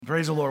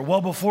Praise the Lord.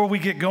 Well, before we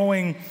get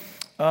going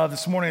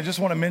this morning, I just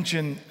want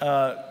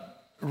to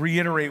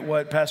reiterate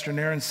what Pastor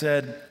Naren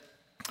said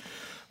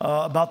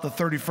about the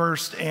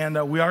 31st.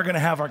 And we are going to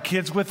have our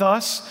kids with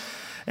us.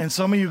 And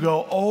some of you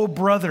go, oh,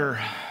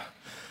 brother,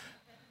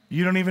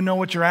 you don't even know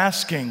what you're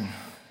asking.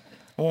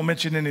 I won't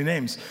mention any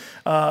names.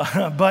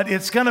 But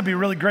it's going to be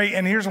really great.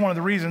 And here's one of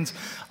the reasons.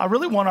 I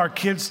really want our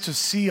kids to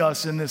see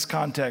us in this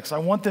context. I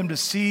want them to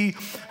see,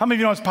 how many of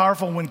you know it's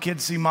powerful when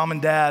kids see mom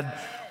and dad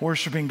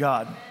worshiping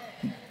God?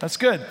 That's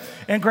good.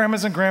 And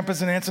grandmas and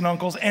grandpas and aunts and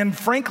uncles, and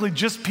frankly,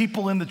 just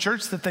people in the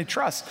church that they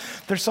trust.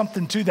 There's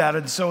something to that.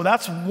 And so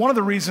that's one of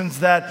the reasons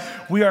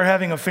that we are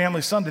having a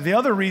family Sunday. The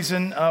other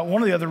reason,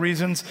 one of the other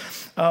reasons,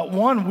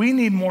 we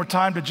need more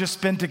time to just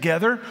spend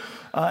together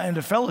and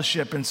to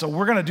fellowship. And so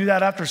we're going to do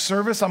that after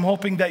service. I'm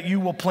hoping that you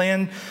will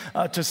plan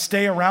to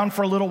stay around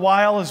for a little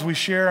while as we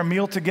share a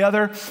meal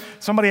together.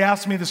 Somebody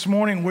asked me this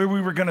morning where we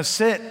were going to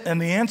sit,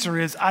 and the answer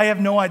is I have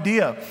no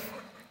idea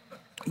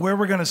where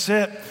we're going to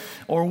sit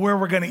or where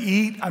we're going to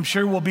eat. I'm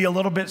sure we'll be a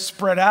little bit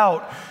spread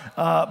out,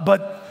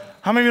 but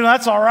how many of you know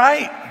that's all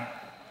right?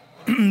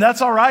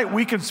 That's all right.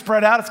 We can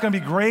spread out. It's going to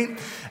be great.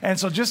 And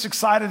so just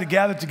excited to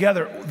gather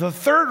together. The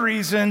third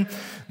reason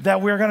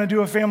that we're going to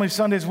do a family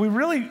Sunday is we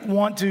really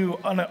want to,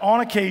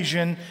 on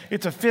occasion,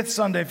 it's a fifth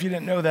Sunday if you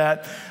didn't know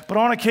that, but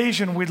on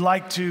occasion we'd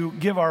like to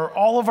give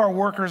all of our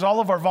workers, all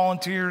of our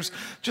volunteers,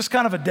 just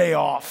kind of a day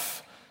off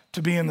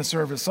to be in the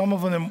service. Some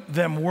of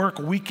them work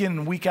week in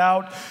and week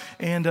out,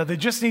 and they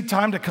just need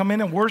time to come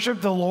in and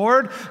worship the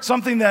Lord,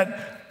 something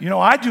that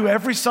I do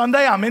every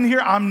Sunday. I'm in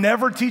here. I'm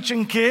never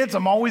teaching kids.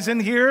 I'm always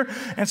in here.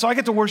 And so I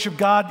get to worship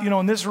God,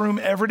 in this room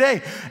every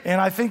day. And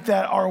I think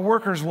that our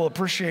workers will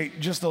appreciate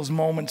just those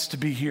moments to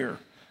be here.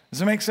 Does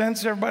that make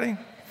sense, everybody?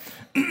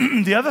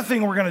 The other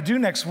thing we're going to do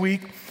next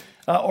week,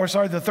 the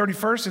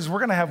 31st, is we're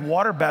going to have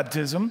water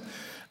baptism.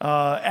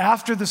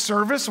 After the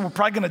service, we're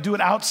probably going to do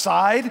it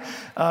outside,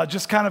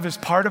 just kind of as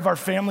part of our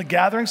family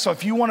gathering. So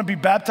if you want to be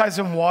baptized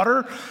in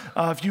water,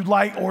 if you'd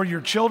like, or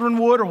your children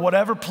would, or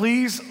whatever,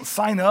 please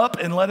sign up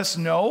and let us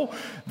know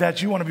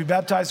that you want to be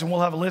baptized, and we'll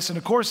have a list. And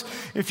of course,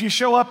 if you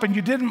show up and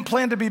you didn't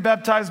plan to be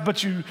baptized,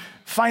 but you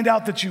find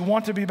out that you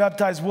want to be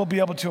baptized, we'll be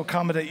able to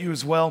accommodate you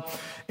as well.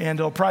 And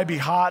it'll probably be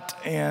hot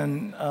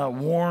and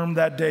warm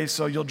that day,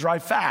 so you'll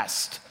drive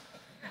fast,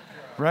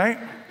 right?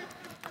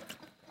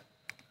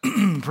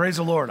 Praise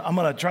the Lord. I'm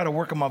going to try to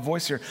work on my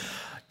voice here.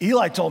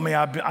 Eli told me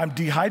I'm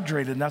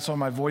dehydrated, and that's why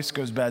my voice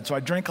goes bad. So I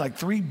drank like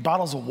 3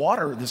 bottles of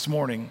water this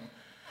morning.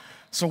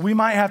 So we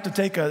might have to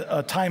take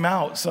a time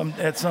out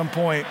at some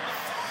point.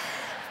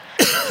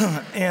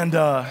 And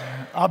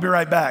I'll be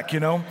right back,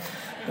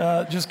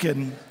 Just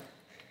kidding.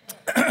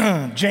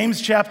 James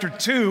chapter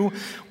 2,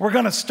 we're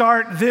going to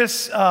start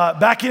this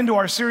back into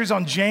our series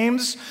on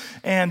James.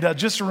 And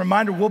just a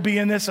reminder, we'll be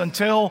in this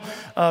until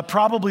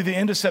probably the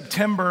end of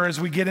September as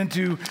we get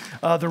into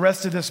the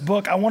rest of this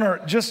book. I want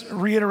to just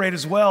reiterate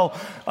as well,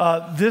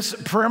 this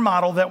prayer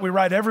model that we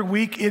write every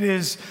week, it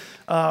is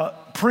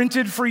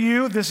printed for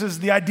you.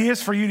 The idea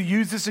is for you to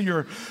use this in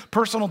your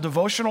personal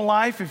devotional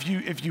life.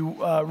 If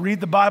you read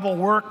the Bible,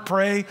 work,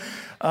 pray,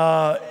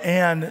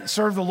 and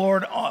serve the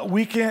Lord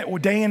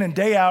day in and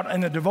day out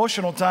in the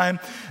devotional time.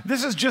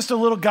 This is just a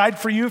little guide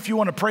for you if you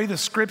want to pray the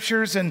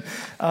scriptures, and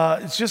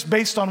it's just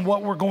based on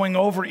what we're going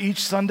over each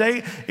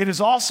Sunday. It is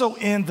also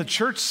in the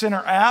Church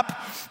Center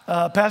app.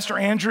 Pastor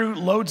Andrew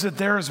loads it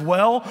there as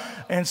well.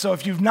 And so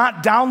if you've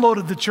not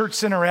downloaded the Church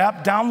Center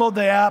app, download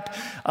the app.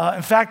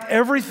 In fact,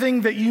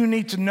 everything that you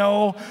need to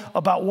know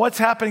about what's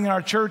happening in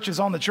our church is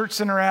on the Church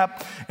Center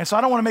app. And so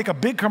I don't want to make a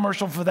big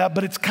commercial for that,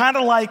 but it's kind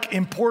of like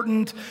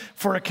important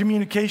for a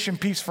communication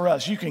piece for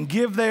us. You can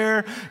give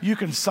there. You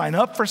can sign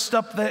up for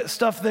stuff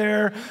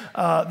there.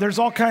 There's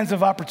all kinds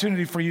of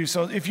opportunity for you.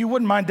 So if you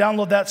wouldn't mind,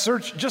 download that,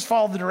 search, just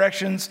follow the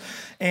directions,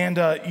 and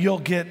you'll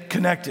get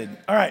connected.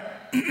 All right.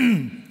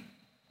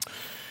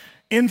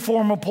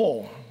 Informal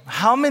poll.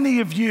 How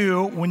many of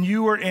you, when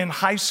you were in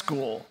high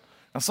school,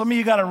 now some of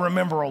you got to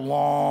remember a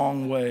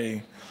long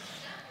way,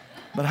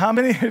 but how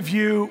many of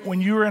you,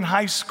 when you were in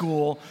high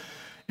school,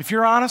 if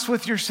you're honest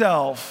with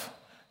yourself,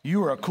 you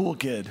were a cool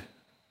kid?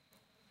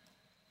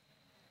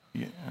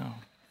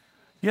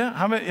 Yeah,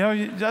 how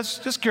many, that's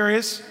just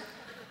curious.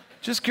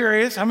 Just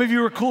curious. How many of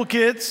you were cool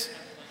kids?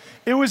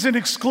 It was an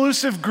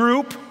exclusive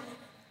group.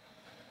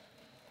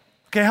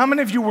 Okay, how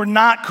many of you were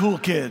not cool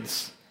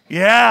kids?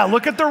 Yeah,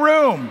 look at the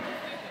room.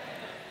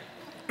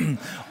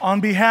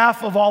 On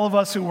behalf of all of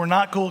us who were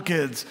not cool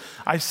kids,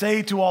 I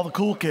say to all the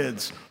cool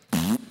kids,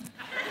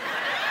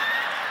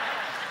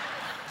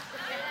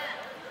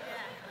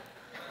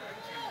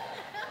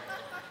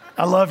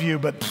 I love you,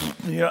 but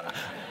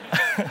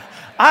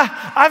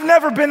I've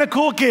never been a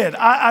cool kid.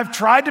 I've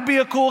tried to be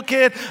a cool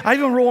kid. I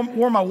even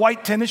wore my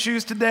white tennis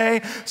shoes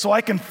today so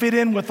I can fit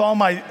in with all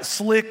my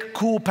slick,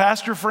 cool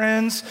pastor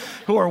friends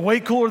who are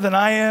way cooler than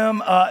I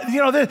am.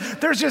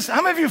 There's just,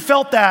 how many of you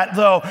felt that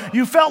though?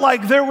 You felt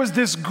like there was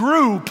this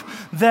group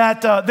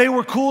that they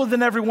were cooler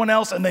than everyone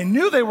else, and they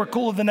knew they were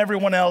cooler than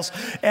everyone else.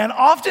 And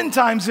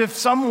oftentimes if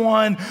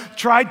someone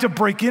tried to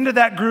break into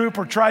that group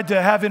or tried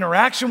to have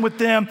interaction with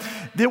them,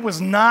 it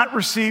was not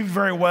received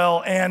very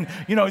well. And,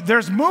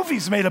 there's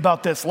movies made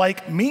about this,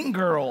 like Mean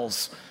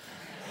Girls.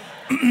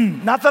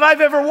 Not that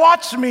I've ever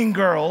watched Mean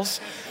Girls.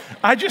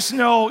 I just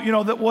know,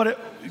 that what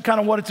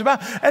it's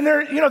about. And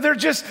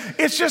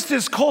it's just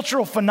this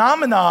cultural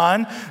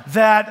phenomenon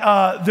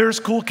that there's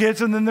cool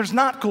kids and then there's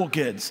not cool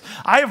kids.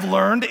 I have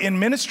learned in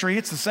ministry,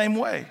 it's the same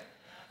way.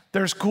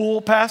 There's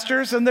cool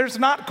pastors and there's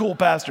not cool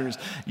pastors.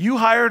 You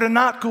hired a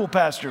not cool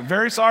pastor.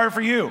 Very sorry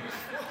for you.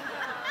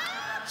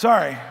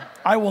 Sorry.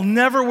 I will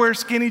never wear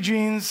skinny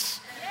jeans.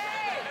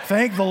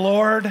 Thank the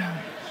Lord.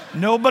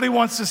 Nobody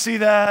wants to see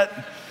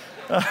that.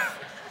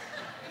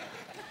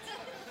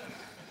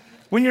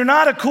 When you're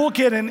not a cool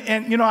kid,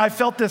 and I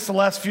felt this the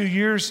last few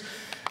years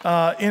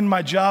in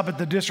my job at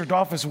the district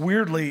office,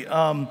 weirdly,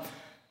 I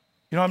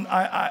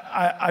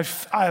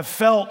have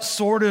felt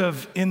sort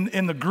of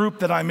in the group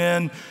that I'm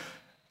in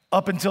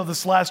up until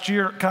this last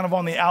year, kind of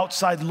on the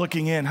outside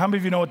looking in. How many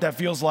of you know what that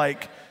feels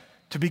like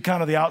to be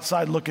kind of the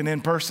outside looking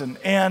in person?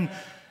 And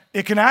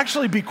it can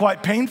actually be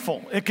quite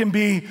painful. It can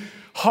be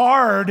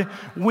hard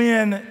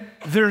when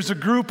there's a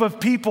group of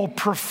people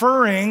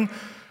preferring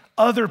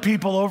other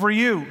people over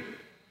you.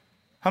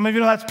 How many of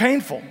you know that's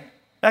painful?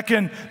 That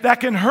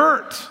can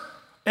hurt.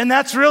 And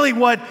that's really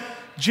what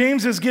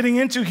James is getting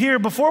into here.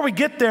 Before we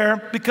get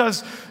there,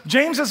 because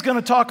James is going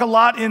to talk a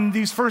lot in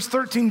these first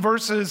 13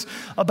 verses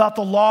about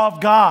the law of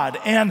God.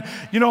 And,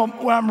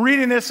 when I'm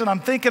reading this and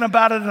I'm thinking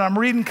about it and I'm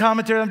reading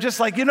commentary, I'm just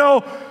like,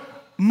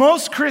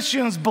 most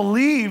Christians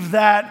believe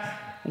that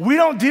we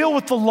don't deal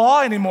with the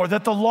law anymore,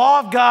 that the law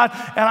of God,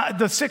 and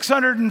the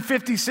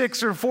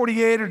 656 or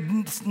 48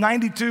 or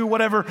 92,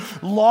 whatever,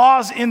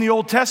 laws in the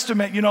Old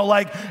Testament,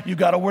 like you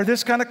got to wear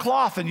this kind of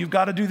cloth and you've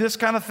got to do this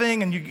kind of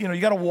thing and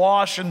you got to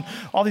wash and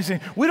all these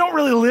things. We don't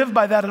really live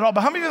by that at all.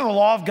 But how many of you know the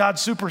law of God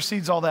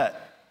supersedes all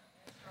that?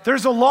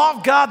 There's a law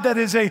of God that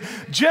is a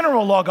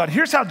general law of God.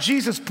 Here's how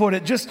Jesus put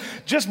it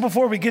just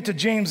before we get to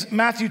James,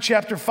 Matthew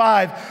chapter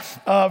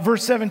 5,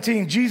 verse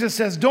 17. Jesus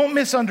says, "Don't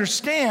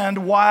misunderstand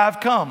why I've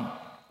come.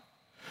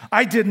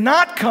 I did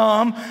not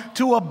come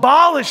to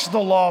abolish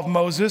the law of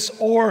Moses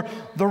or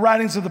the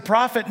writings of the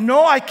prophet.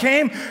 No, I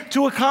came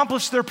to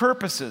accomplish their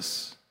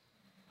purposes."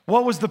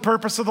 What was the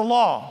purpose of the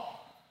law?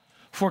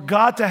 For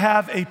God to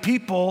have a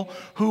people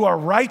who are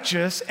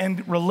righteous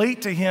and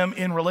relate to him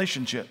in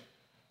relationship.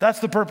 That's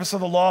the purpose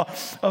of the law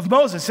of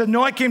Moses. He said,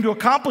 no, I came to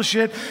accomplish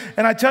it.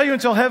 And I tell you,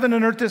 until heaven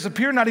and earth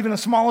disappear, not even the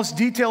smallest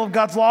detail of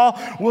God's law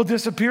will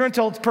disappear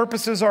until its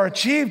purposes are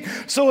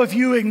achieved. So if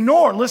you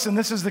ignore, listen,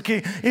 this is the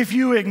key. If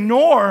you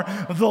ignore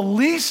the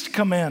least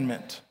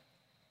commandment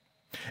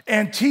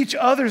and teach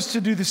others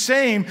to do the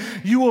same,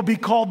 you will be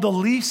called the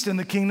least in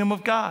the kingdom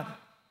of God.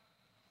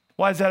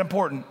 Why is that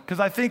important?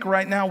 Because I think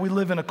right now we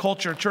live in a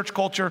culture, church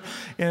culture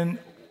in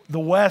the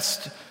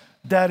West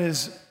that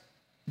is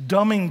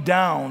dumbing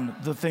down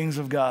the things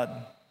of God.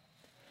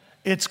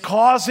 It's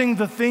causing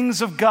the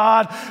things of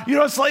God,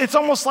 it's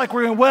almost like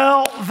we're going,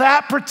 well,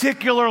 that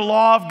particular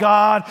law of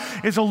God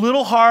is a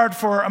little hard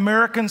for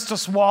Americans to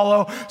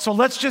swallow, so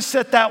let's just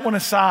set that one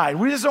aside.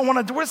 We're just not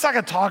going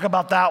to talk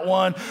about that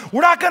one.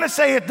 We're not going to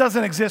say it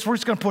doesn't exist. We're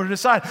just going to put it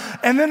aside.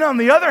 And then on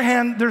the other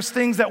hand, there's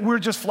things that we're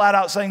just flat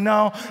out saying,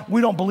 no,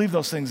 we don't believe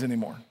those things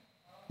anymore.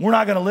 We're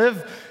not going to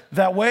live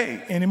that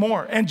way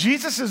anymore. And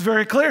Jesus is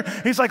very clear.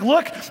 He's like,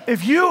 look,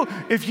 if you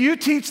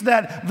teach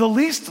that the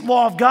least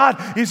law of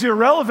God is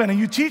irrelevant and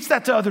you teach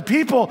that to other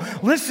people,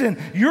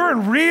 listen, you're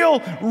in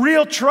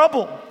real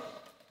trouble.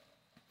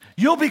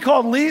 You'll be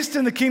called least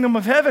in the kingdom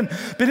of heaven.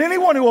 But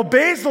anyone who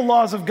obeys the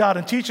laws of God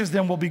and teaches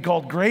them will be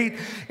called great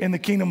in the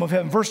kingdom of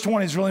heaven. Verse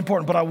 20 is really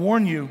important. But I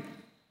warn you,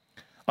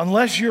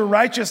 unless your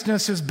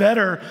righteousness is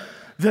better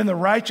than the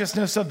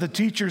righteousness of the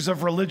teachers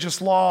of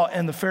religious law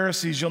and the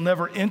Pharisees, you'll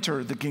never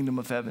enter the kingdom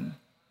of heaven.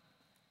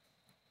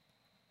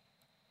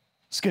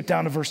 Skip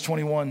down to verse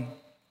 21,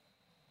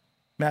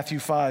 Matthew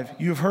 5.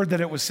 You've heard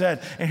that it was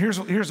said, and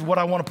here's what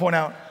I want to point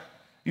out.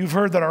 You've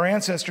heard that our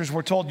ancestors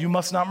were told, you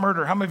must not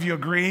murder. How many of you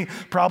agree?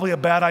 Probably a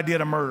bad idea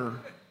to murder.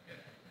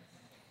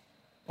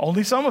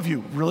 Only some of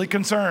you really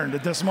concerned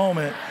at this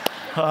moment.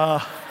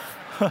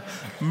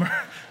 In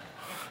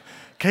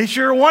case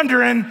you're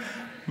wondering,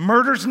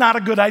 murder's not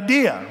a good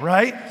idea,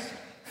 right?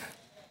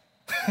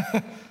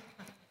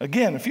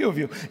 Again, a few of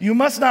you. You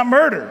must not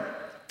murder.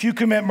 If you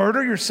commit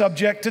murder, you're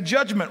subject to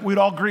judgment. We'd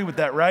all agree with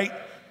that, right?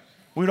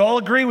 We'd all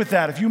agree with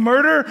that. If you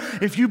murder,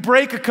 if you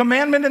break a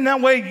commandment in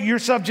that way, you're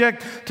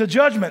subject to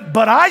judgment.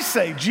 But I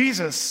say,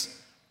 Jesus,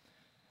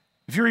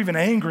 if you're even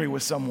angry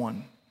with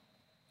someone,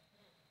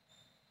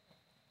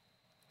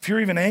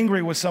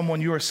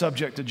 you are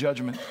subject to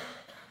judgment.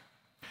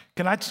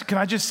 Can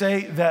I just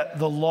say that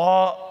the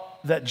law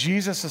that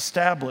Jesus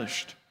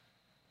established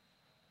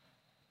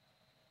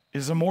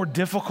is a more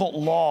difficult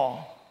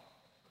law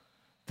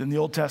than the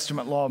Old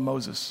Testament law of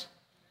Moses?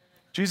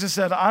 Jesus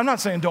said, I'm not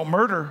saying don't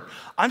murder.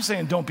 I'm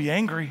saying don't be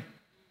angry.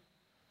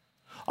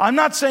 I'm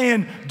not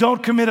saying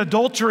don't commit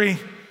adultery.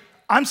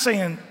 I'm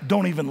saying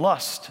don't even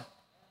lust.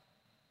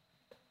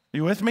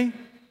 You with me?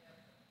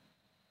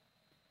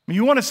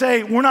 You want to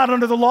say we're not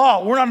under the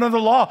law. We're not under the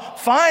law.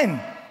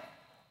 Fine.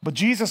 But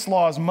Jesus'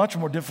 law is much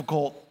more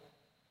difficult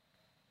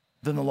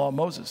than the law of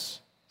Moses.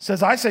 It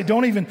says, I say,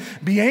 don't even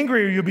be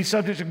angry or you'll be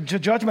subject to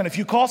judgment. If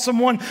you call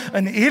someone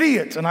an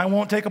idiot, and I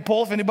won't take a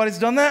poll if anybody's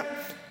done that,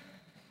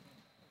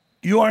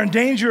 you are in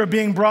danger of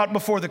being brought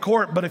before the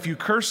court. But if you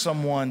curse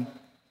someone,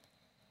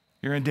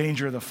 you're in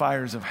danger of the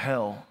fires of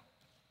hell.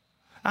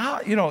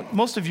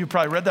 Most of you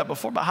probably read that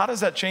before, but how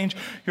does that change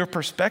your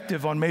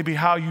perspective on maybe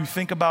how you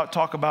think about,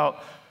 talk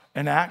about,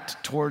 and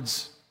act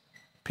towards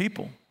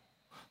people?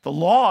 The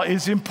law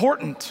is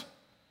important.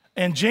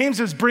 And James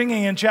is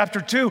bringing in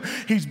chapter 2,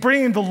 he's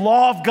bringing the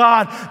law of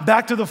God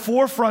back to the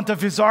forefront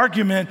of his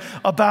argument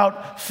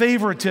about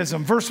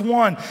favoritism. Verse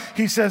 1,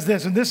 he says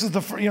this, and this is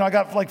I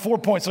got like 4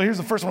 points, so here's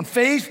the first one.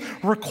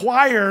 Faith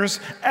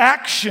requires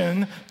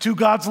action to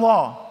God's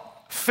law.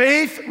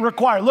 Faith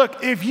requires.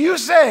 Look, if you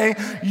say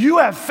you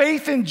have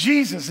faith in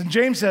Jesus, and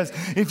James says,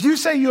 if you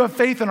say you have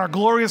faith in our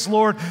glorious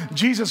Lord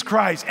Jesus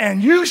Christ,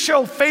 and you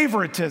show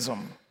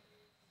favoritism,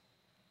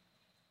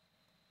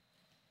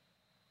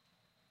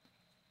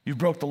 you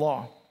broke the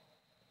law.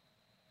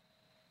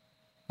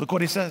 Look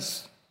what he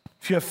says.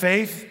 If you have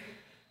faith,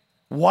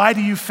 why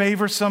do you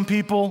favor some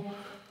people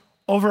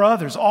over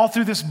others? All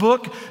through this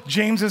book,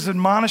 James is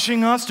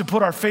admonishing us to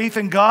put our faith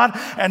in God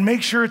and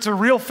make sure it's a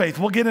real faith.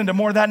 We'll get into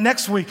more of that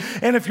next week.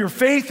 And if your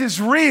faith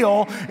is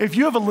real, if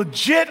you have a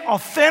legit,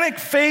 authentic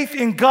faith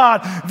in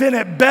God, then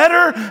it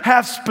better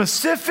have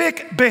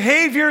specific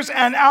behaviors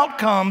and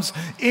outcomes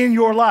in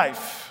your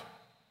life.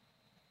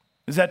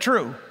 Is that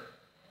true?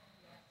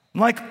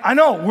 Like, I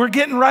know, we're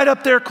getting right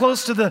up there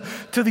close to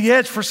the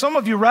edge. For some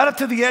of you, right up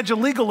to the edge of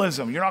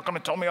legalism. You're not going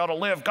to tell me how to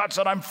live. God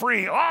said I'm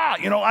free.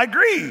 I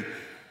agree.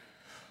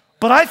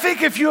 But I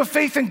think if you have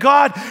faith in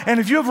God and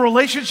if you have a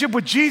relationship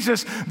with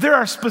Jesus, there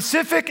are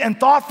specific and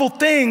thoughtful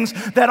things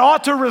that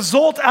ought to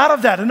result out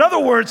of that. In other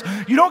words,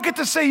 you don't get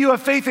to say you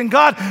have faith in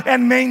God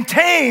and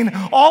maintain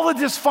all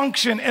the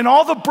dysfunction and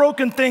all the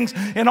broken things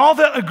and all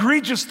the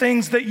egregious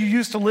things that you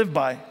used to live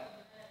by.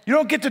 You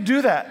don't get to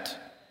do that.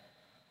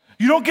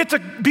 You don't get to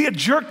be a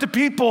jerk to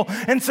people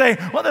and say,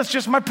 well, that's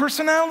just my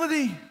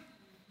personality.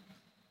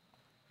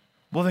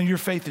 Well, then your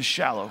faith is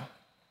shallow.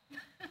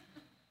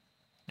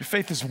 Your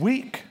faith is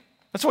weak.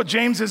 That's what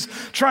James is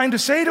trying to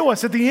say to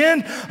us. At the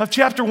end of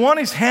chapter 1,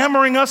 he's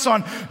hammering us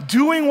on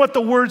doing what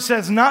the word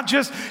says, not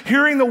just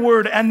hearing the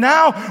word. And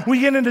now we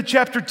get into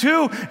chapter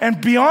 2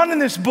 and beyond in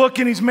this book,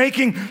 and he's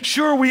making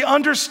sure we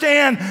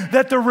understand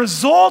that the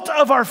result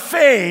of our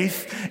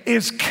faith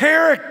is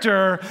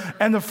character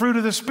and the fruit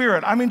of the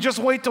Spirit. I mean, just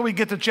wait till we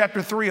get to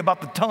chapter 3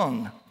 about the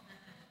tongue.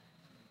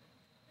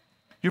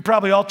 You're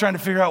probably all trying to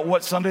figure out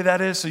what Sunday that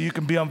is so you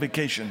can be on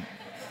vacation.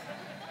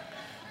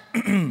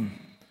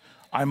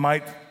 I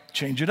might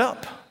change it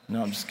up.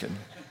 No, I'm just kidding.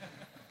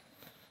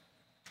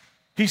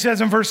 He says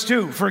in verse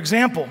 2, for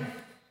example,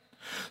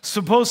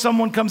 suppose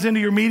someone comes into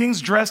your meetings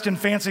dressed in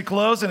fancy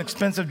clothes and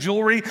expensive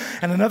jewelry,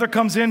 and another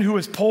comes in who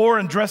is poor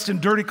and dressed in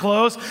dirty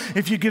clothes.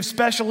 If you give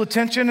special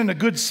attention and a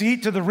good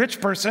seat to the rich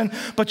person,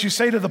 but you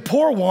say to the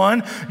poor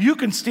one, you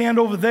can stand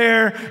over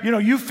there,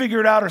 you figure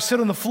it out, or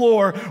sit on the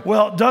floor.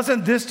 Well,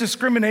 doesn't this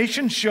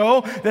discrimination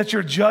show that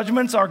your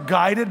judgments are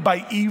guided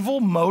by evil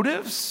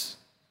motives?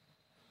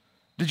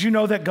 Did you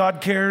know that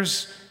God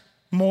cares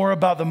more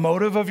about the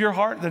motive of your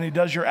heart than he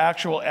does your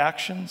actual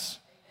actions?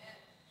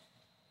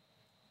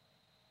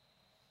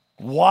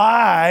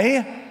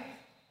 Why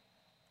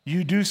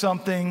you do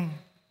something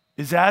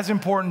is as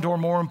important or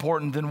more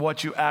important than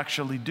what you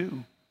actually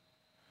do.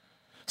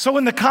 So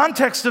in the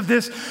context of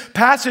this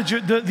passage,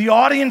 the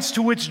audience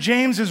to which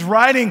James is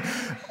writing,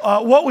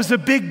 what was the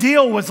big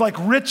deal was like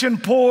rich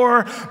and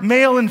poor,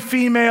 male and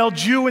female,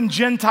 Jew and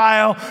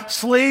Gentile,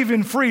 slave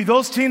and free.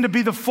 Those seem to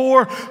be the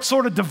four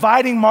sort of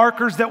dividing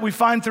markers that we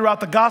find throughout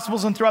the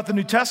Gospels and throughout the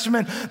New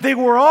Testament. They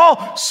were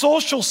all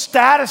social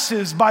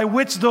statuses by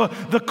which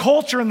the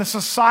culture and the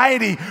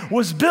society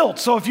was built.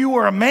 So if you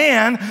were a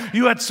man,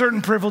 you had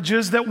certain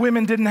privileges that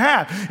women didn't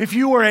have. If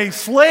you were a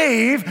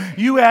slave,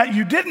 you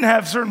didn't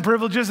have certain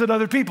privileges that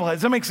other people had.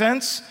 Does that make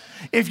sense?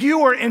 If you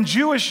were in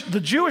the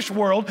Jewish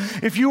world,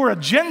 if you were a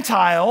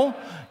Gentile,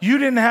 you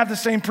didn't have the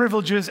same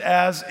privileges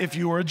as if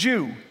you were a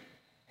Jew.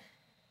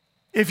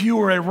 If you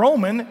were a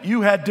Roman,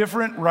 you had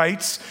different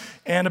rights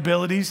and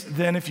abilities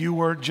than if you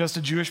were just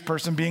a Jewish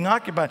person being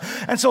occupied.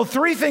 And so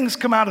three things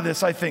come out of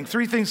this, I think.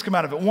 Three things come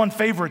out of it. One,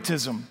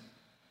 favoritism.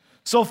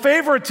 So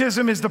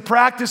favoritism is the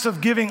practice of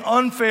giving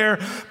unfair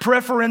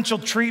preferential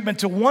treatment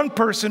to one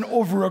person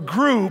over a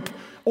group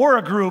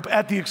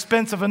at the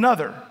expense of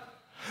another.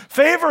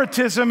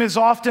 Favoritism is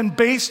often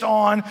based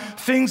on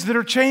things that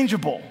are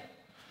changeable.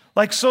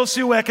 like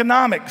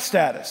socioeconomic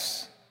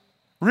status.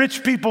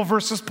 Rich people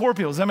versus poor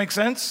people. Does that make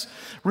sense?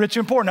 Rich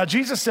and poor. Now,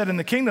 Jesus said in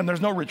the kingdom,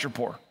 there's no rich or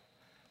poor.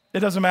 It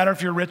doesn't matter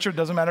if you're rich or it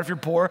doesn't matter if you're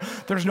poor.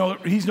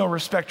 He's no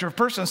respecter of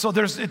persons. So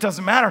it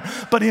doesn't matter.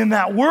 But in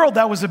that world,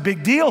 that was a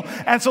big deal.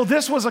 And so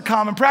this was a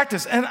common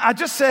practice. And I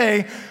just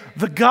say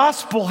the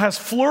gospel has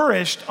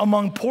flourished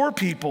among poor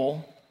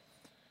people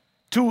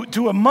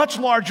to a much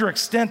larger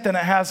extent than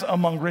it has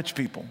among rich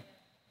people.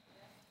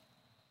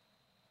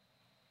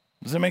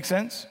 Does that make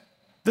sense?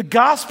 The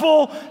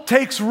gospel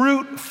takes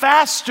root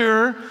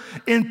faster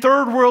in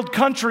third world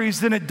countries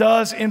than it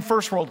does in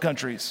first world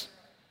countries.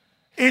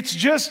 It's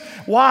just,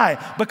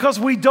 why? Because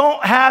we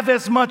don't have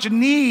as much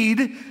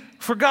need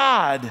for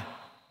God.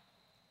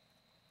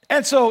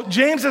 And so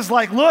James is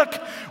like, look,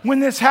 when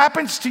this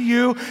happens to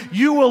you,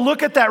 you will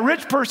look at that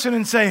rich person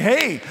and say,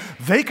 hey,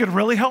 they could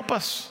really help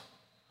us.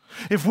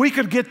 If we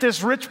could get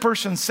this rich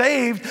person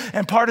saved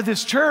and part of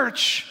this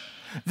church,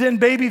 then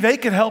maybe they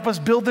could help us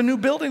build the new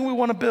building we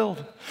want to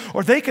build.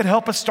 Or they could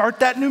help us start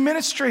that new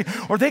ministry.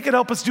 Or they could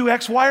help us do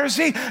X, Y, or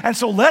Z. And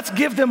so let's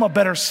give them a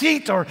better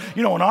seat. Or,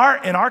 in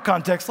our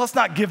context, let's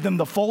not give them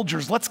the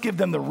Folgers. Let's give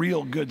them the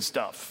real good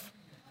stuff.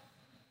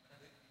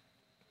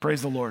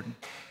 Praise the Lord.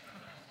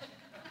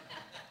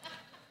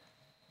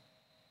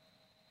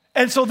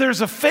 And so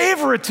there's a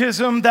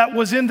favoritism that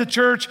was in the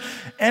church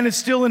and is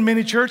still in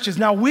many churches.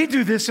 Now, we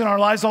do this in our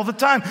lives all the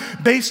time.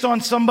 Based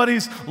on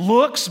somebody's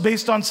looks,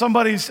 based on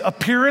somebody's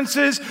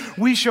appearances,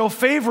 we show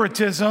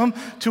favoritism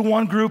to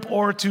one group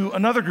or to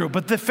another group.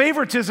 But the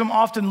favoritism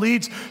often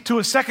leads to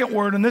a second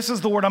word, and this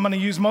is the word I'm going to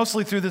use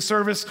mostly through the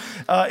service.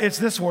 It's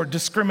this word,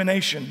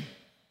 discrimination.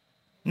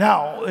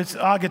 Now,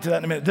 I'll get to that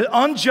in a minute. The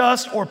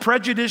unjust or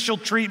prejudicial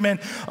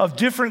treatment of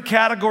different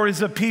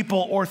categories of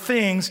people or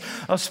things,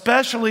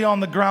 especially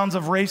on the grounds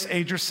of race,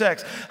 age, or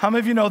sex. How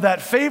many of you know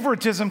that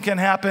favoritism can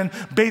happen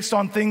based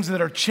on things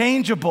that are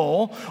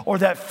changeable or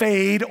that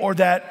fade or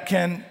that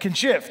can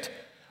shift?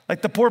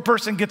 Like the poor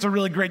person gets a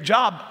really great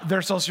job, their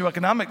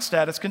socioeconomic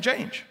status can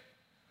change.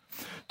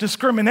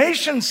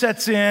 Discrimination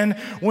sets in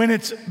when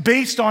it's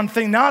based on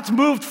things. Now it's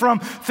moved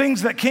from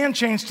things that can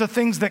change to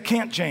things that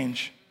can't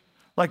change,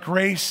 like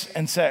race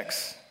and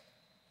sex.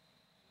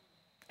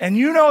 And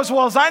you know as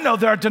well as I know,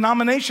 there are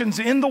denominations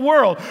in the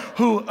world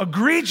who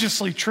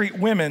egregiously treat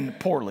women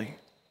poorly.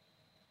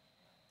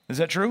 Is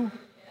that true?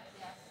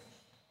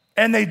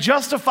 And they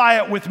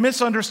justify it with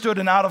misunderstood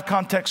and out of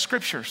context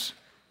scriptures.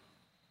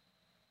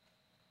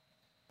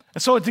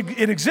 And so it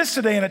exists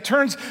today, and it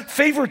turns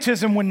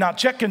favoritism, when not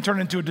checked, can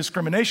turn into a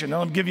discrimination. Now,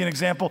 let me give you an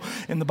example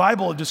in the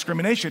Bible of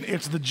discrimination.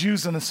 It's the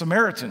Jews and the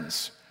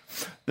Samaritans.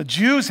 The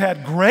Jews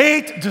had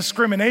great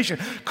discrimination.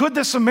 Could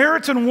the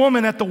Samaritan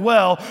woman at the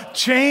well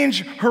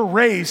change her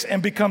race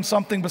and become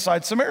something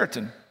besides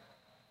Samaritan?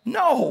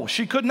 No,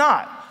 she could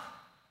not.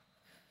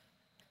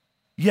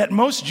 Yet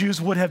most Jews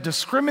would have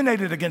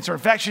discriminated against her. In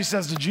fact, she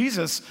says to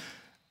Jesus,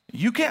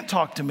 "You can't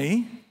talk to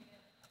me.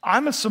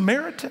 I'm a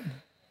Samaritan."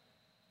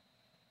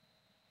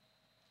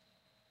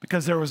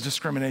 Because there was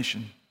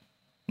discrimination.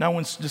 Now,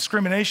 when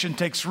discrimination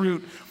takes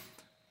root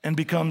and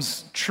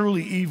becomes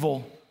truly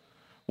evil,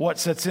 what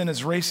sets in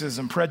is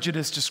racism,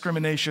 prejudice,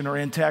 discrimination, or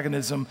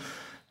antagonism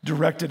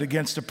directed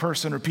against a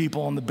person or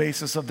people on the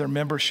basis of their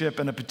membership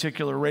in a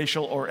particular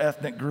racial or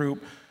ethnic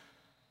group,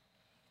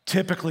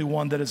 typically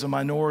one that is a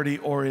minority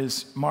or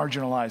is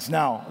marginalized.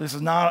 Now, this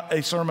is not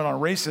a sermon on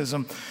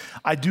racism.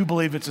 I do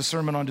believe it's a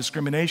sermon on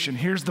discrimination.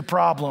 Here's the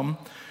problem.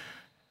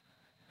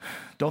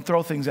 Don't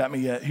throw things at me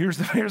yet. Here's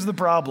the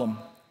problem.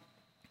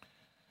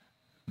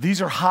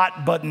 These are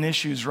hot button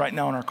issues right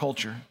now in our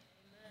culture.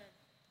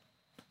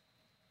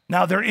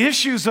 Now, they're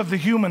issues of the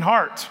human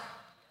heart.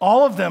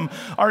 All of them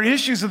are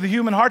issues of the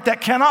human heart that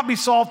cannot be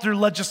solved through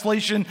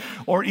legislation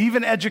or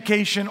even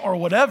education or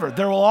whatever.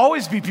 There will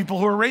always be people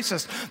who are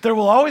racist. There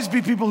will always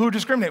be people who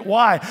discriminate.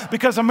 Why?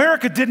 Because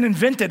America didn't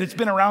invent it. It's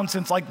been around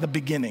since like the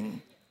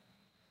beginning.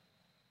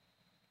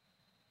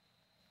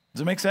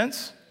 Does it make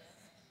sense?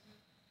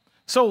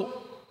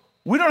 So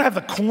we don't have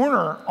the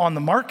corner on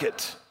the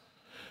market.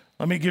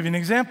 Let me give you an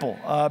example.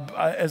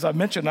 As I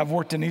mentioned, I've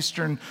worked in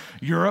Eastern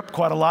Europe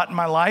quite a lot in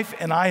my life,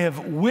 and I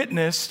have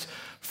witnessed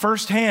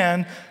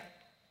firsthand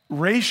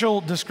racial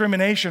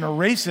discrimination or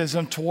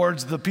racism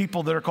towards the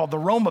people that are called the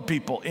Roma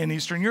people in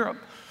Eastern Europe.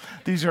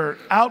 These are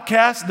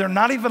outcasts. They're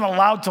not even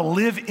allowed to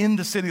live in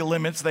the city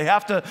limits. They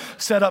have to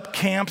set up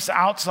camps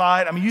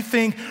outside. I mean, you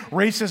think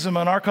racism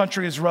in our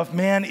country is rough.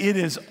 Man, it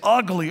is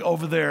ugly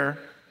over there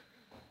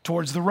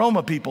towards the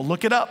Roma people.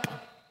 Look it up.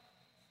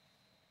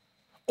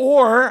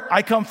 Or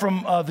I come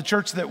from the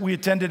church that we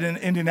attended in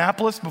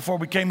Indianapolis before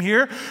we came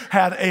here,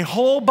 had a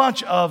whole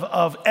bunch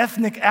of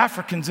ethnic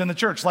Africans in the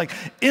church, like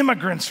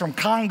immigrants from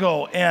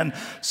Congo and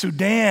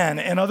Sudan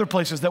and other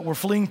places that were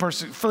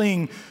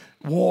fleeing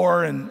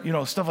war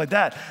and stuff like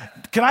that.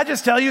 Can I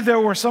just tell you, there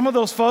were some of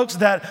those folks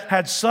that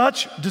had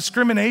such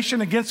discrimination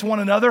against one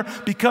another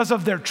because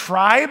of their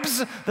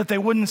tribes that they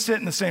wouldn't sit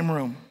in the same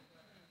room.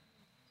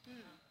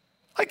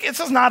 Like, this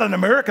is not an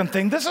American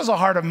thing. This is a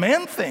heart of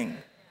man thing.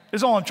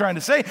 is all I'm trying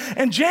to say.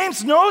 And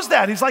James knows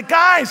that. He's like,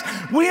 guys,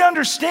 we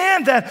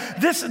understand that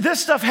this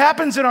stuff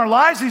happens in our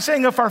lives. He's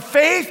saying if our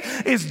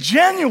faith is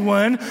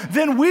genuine,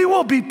 then we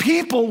will be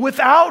people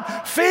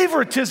without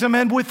favoritism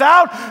and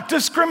without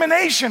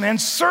discrimination and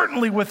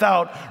certainly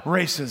without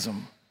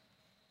racism.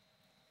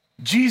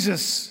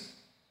 Jesus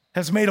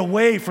has made a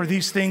way for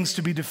these things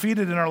to be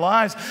defeated in our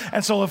lives.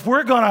 And so if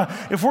we're gonna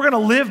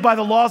live by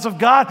the laws of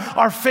God,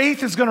 our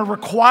faith is gonna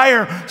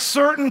require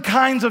certain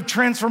kinds of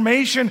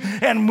transformation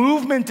and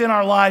movement in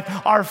our life.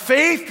 Our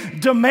faith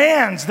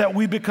demands that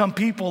we become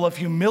people of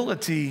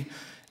humility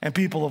and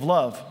people of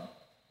love.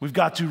 We've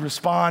got to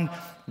respond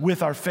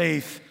with our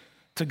faith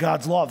to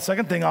God's law. The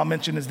second thing I'll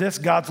mention is this: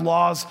 God's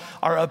laws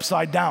are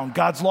upside down.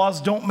 God's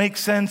laws don't make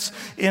sense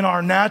in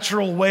our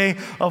natural way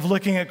of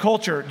looking at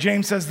culture.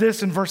 James says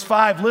this in verse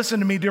 5,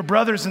 listen to me, dear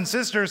brothers and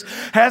sisters.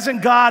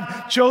 Hasn't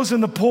God chosen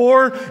the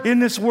poor in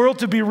this world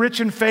to be rich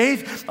in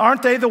faith?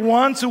 Aren't they the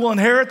ones who will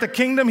inherit the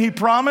kingdom he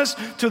promised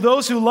to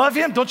those who love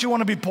him? Don't you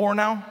want to be poor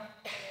now?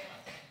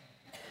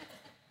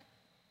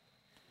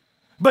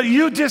 But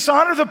you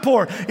dishonor the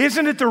poor.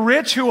 Isn't it the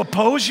rich who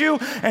oppose you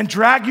and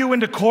drag you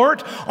into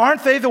court?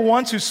 Aren't they the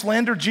ones who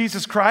slander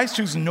Jesus Christ,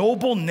 whose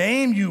noble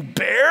name you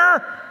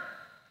bear?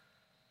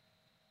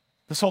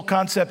 This whole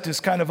concept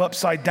is kind of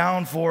upside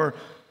down for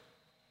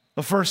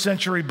a first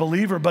century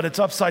believer, but it's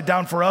upside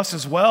down for us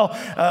as well.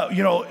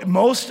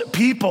 Most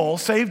people,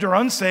 saved or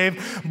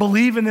unsaved,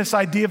 believe in this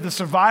idea of the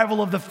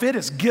survival of the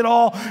fittest. Get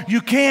all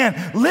you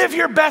can. Live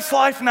your best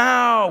life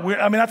now.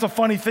 That's a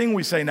funny thing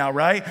we say now,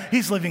 right?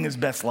 He's living his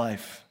best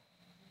life.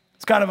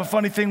 It's kind of a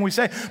funny thing we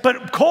say.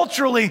 But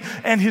culturally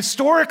and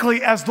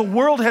historically, as the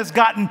world has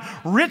gotten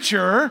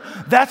richer,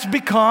 that's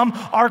become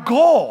our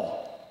goal.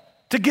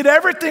 To get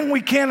everything we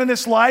can in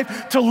this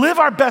life, to live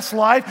our best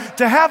life,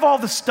 to have all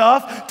the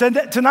stuff,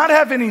 to not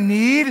have any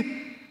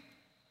need.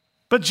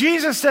 But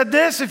Jesus said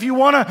this: if you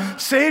want to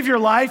save your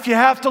life, you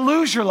have to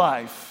lose your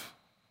life.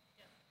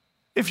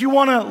 If you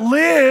want to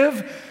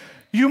live,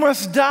 you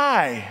must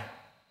die.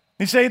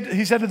 He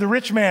said to the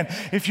rich man,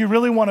 if you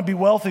really want to be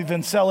wealthy,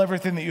 then sell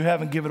everything that you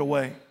have and give it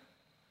away.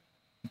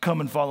 Come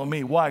and follow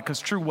me. Why?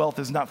 Because true wealth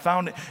is not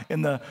found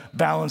in the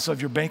balance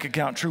of your bank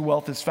account. True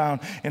wealth is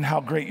found in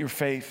how great your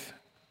faith.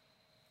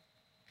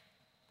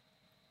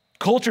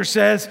 Culture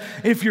says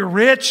if you're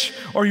rich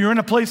or you're in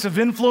a place of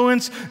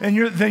influence, then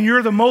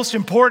you're the most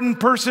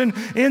important person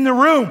in the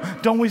room.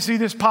 Don't we see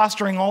this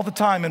posturing all the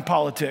time in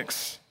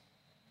politics?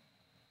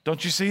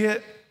 Don't you see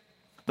it?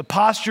 The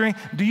posturing.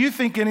 Do you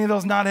think any of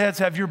those knotheads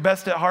have your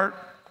best at heart?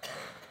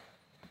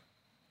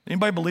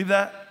 Anybody believe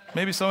that?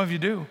 Maybe some of you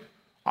do.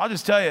 I'll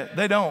just tell you,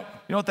 they don't.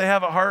 You know what they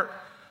have at heart?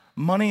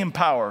 Money and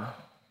power.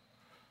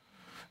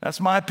 That's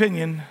my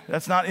opinion.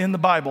 That's not in the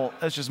Bible.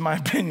 That's just my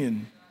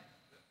opinion.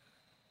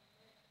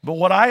 But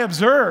what I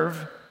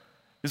observe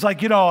is I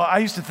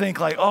used to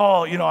think I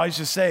used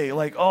to say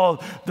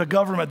the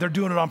government, they're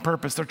doing it on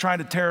purpose. They're trying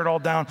to tear it all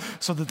down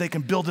so that they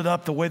can build it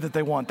up the way that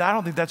they want. I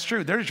don't think that's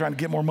true. They're just trying to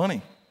get more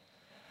money.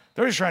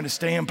 They're just trying to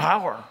stay in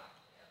power.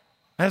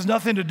 It has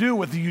nothing to do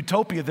with the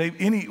utopia.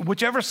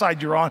 Whichever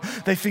side you're on,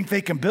 they think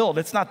they can build.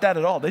 It's not that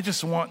at all. They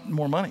just want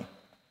more money.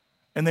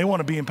 And they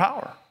want to be in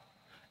power.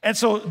 And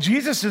so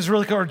James is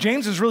really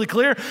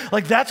clear,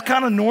 that's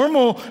kind of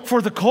normal for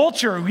the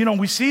culture.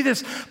 We see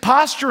this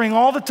posturing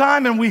all the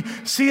time, and we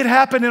see it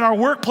happen in our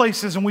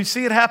workplaces, and we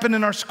see it happen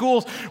in our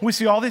schools. We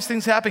see all these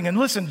things happening. And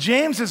listen,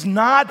 James is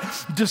not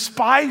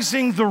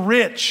despising the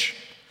rich.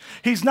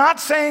 He's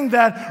not saying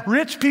that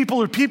rich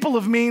people or people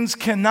of means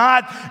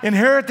cannot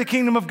inherit the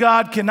kingdom of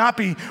God, cannot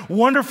be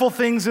wonderful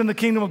things in the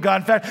kingdom of God.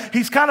 In fact,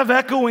 he's kind of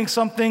echoing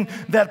something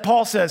that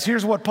Paul says.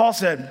 Here's what Paul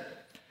said.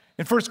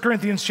 In 1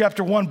 Corinthians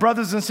chapter 1,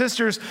 brothers and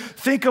sisters,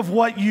 think of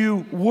what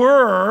you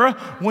were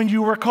when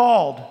you were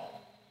called.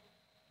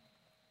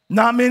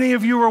 Not many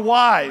of you were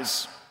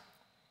wise.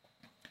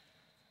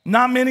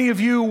 Not many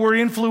of you were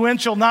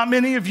influential. Not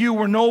many of you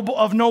were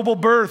of noble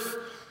birth.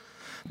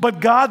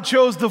 But God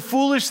chose the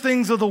foolish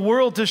things of the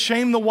world to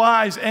shame the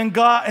wise, and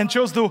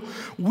chose the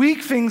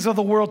weak things of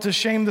the world to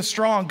shame the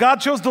strong. God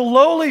chose the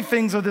lowly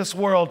things of this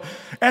world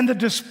and the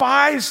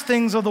despised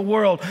things of the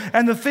world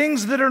and the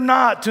things that are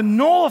not, to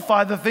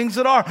nullify the things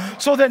that are,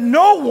 so that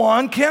no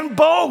one can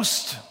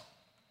boast.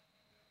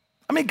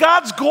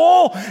 God's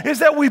goal is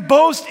that we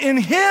boast in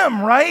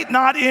Him, right?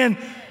 Not in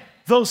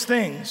those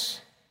things.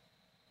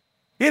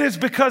 It is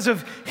because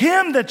of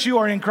Him that you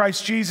are in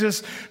Christ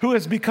Jesus, who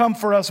has become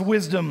for us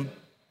wisdom.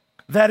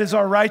 That is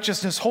our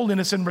righteousness,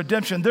 holiness, and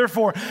redemption.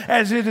 Therefore,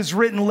 as it is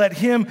written, let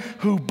him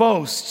who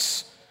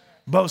boasts,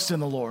 boast in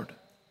the Lord.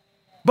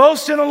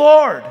 Boast in the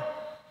Lord.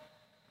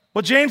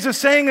 What James is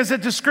saying is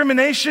that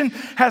discrimination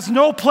has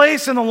no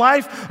place in the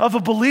life of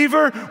a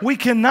believer. We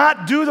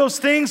cannot do those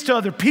things to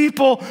other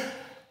people.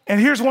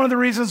 And here's one of the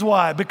reasons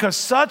why.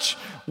 Because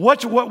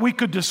what we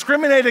could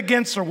discriminate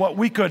against, or what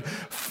we could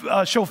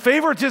show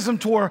favoritism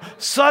toward,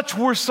 such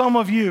were some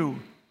of you.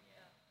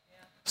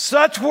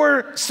 Such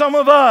were some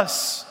of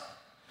us.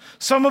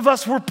 Some of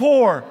us were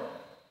poor.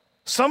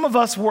 Some of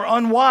us were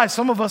unwise.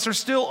 Some of us are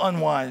still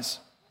unwise.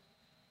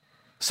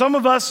 Some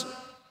of us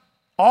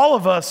All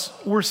of us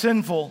were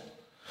sinful.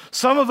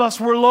 Some of us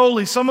were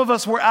lowly. Some of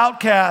us were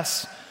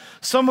outcasts.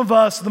 Some of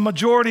us, the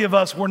majority of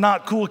us, were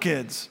not cool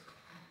kids.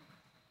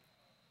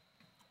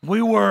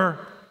 We were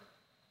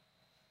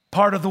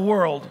part of the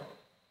world.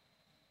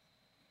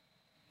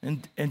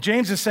 And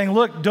James is saying,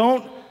 look,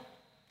 don't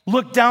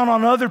look down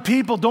on other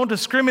people. Don't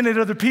discriminate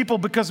other people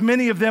because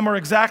many of them are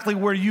exactly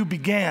where you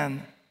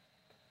began.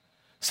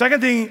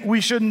 Second thing,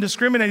 we shouldn't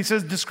discriminate. He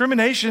says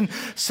discrimination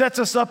sets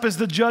us up as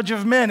the judge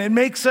of men.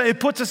 It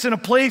puts us in a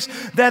place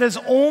that is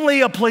only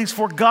a place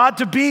for God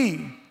to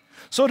be.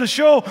 So to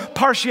show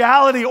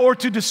partiality or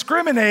to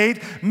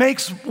discriminate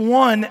makes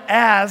one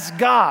as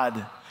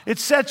God. It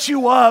sets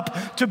you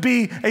up to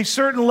be a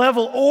certain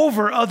level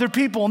over other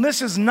people. And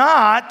this is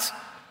not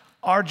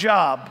our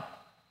job.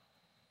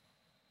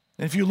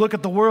 And if you look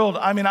at the world,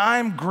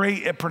 I'm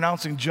great at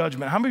pronouncing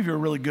judgment. How many of you are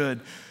really good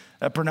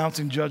at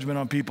pronouncing judgment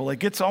on people?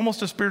 Like, it's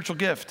almost a spiritual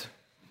gift.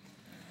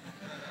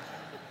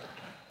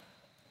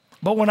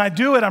 But when I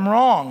do it, I'm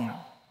wrong.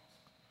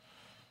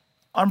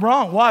 I'm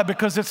wrong. Why?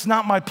 Because it's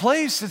not my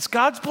place. It's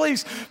God's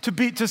place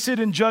to sit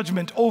in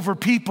judgment over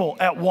people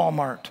at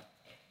Walmart.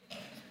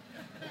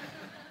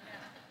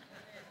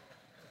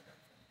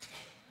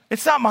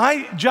 It's not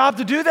my job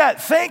to do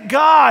that. Thank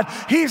God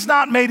He's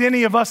not made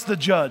any of us the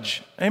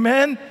judge.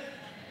 Amen?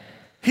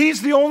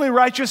 He's the only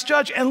righteous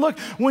judge. And look,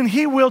 when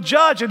He will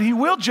judge, and He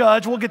will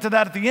judge, we'll get to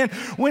that at the end.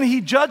 When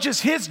He judges,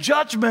 His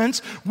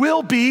judgments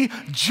will be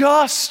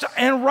just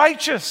and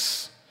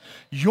righteous.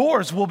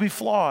 Yours will be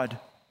flawed.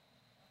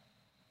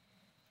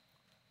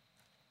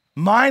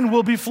 Mine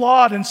will be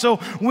flawed. And so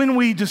when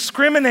we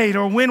discriminate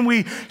or when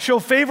we show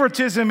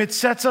favoritism, it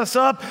sets us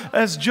up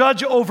as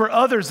judge over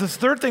others. The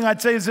third thing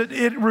I'd say is that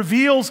it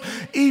reveals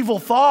evil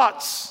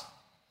thoughts.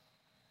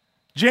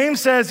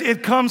 James says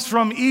it comes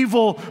from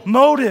evil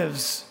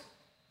motives.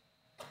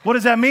 What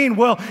does that mean?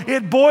 Well,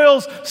 it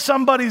boils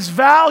somebody's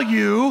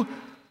value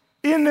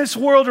in this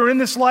world or in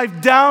this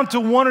life down to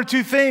one or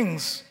two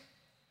things.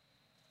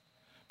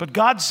 But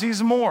God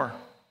sees more.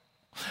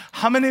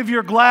 How many of you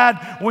are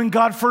glad when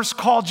God first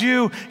called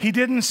you, He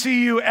didn't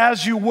see you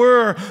as you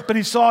were, but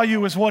He saw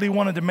you as what He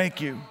wanted to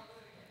make you?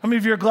 How many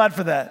of you are glad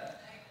for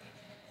that?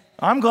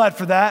 I'm glad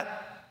for that.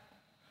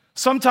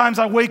 Sometimes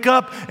I wake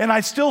up and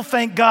I still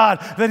thank God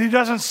that He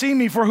doesn't see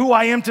me for who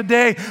I am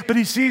today, but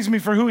He sees me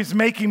for who He's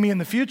making me in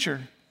the future.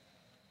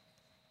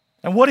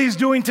 And what He's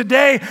doing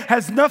today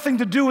has nothing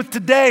to do with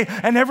today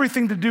and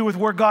everything to do with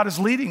where God is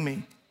leading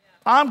me.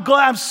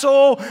 I'm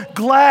so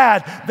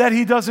glad that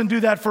He doesn't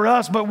do that for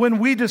us. But when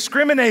we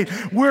discriminate,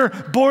 we're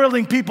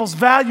boiling people's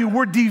value.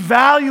 We're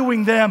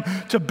devaluing them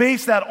to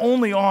base that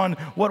only on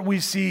what we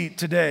see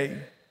today.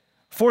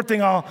 Fourth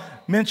thing I'll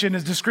mention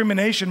is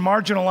discrimination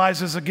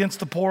marginalizes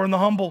against the poor and the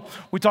humble.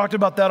 We talked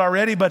about that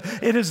already, but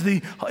it is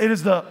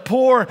the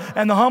poor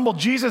and the humble.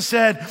 Jesus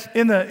said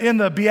in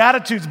the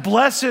Beatitudes,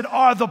 "Blessed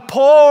are the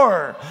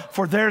poor,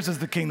 for theirs is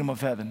the kingdom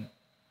of heaven."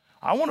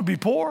 I want to be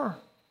poor.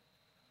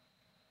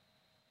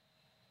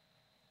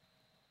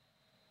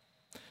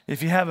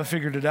 If you haven't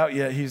figured it out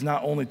yet, He's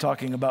not only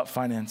talking about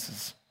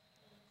finances.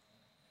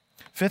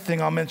 Fifth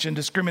thing I'll mention,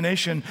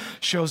 discrimination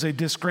shows a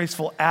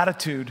disgraceful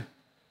attitude.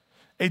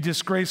 A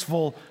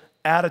disgraceful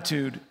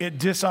attitude. It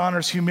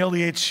dishonors,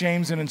 humiliates,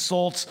 shames, and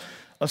insults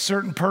a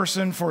certain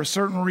person for a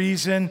certain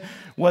reason,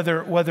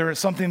 whether it's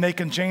something they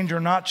can change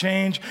or not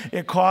change.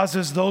 It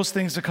causes those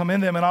things to come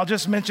in them. And I'll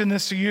just mention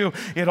this to you.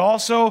 It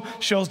also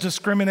shows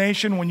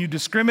discrimination. When you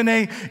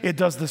discriminate, it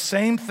does the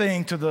same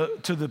thing to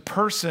the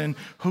person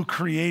who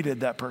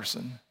created that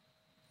person.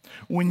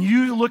 When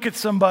you look at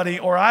somebody,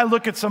 or I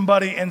look at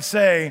somebody and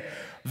say,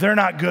 they're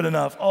not good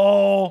enough.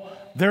 Oh,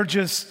 they're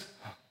just...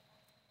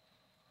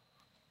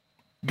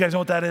 You guys know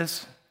what that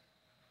is?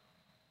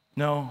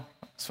 No?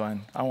 It's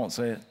fine. I won't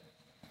say it.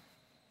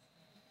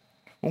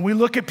 When we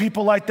look at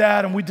people like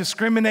that and we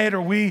discriminate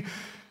or we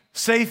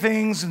say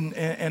things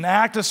and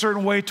act a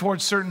certain way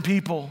towards certain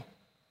people,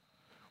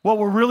 what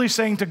we're really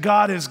saying to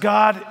God is,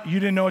 God, you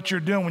didn't know what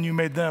you're doing when you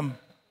made them.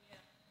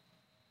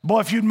 Boy,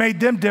 if you'd made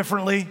them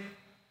differently,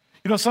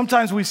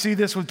 sometimes we see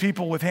this with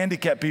people, with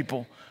handicapped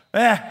people.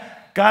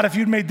 God, if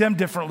you'd made them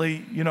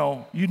differently,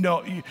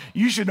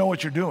 you should know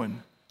what you're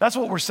doing. That's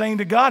what we're saying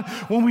to God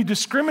when we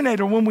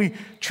discriminate or when we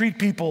treat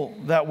people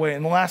that way.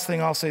 And the last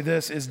thing I'll say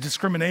this is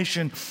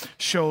discrimination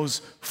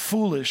shows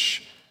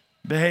foolish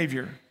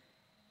behavior.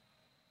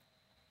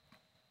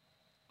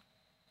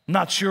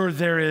 Not sure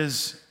there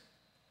is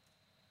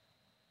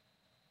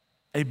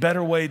a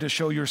better way to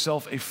show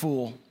yourself a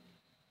fool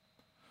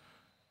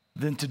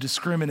than to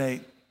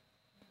discriminate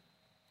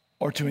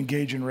or to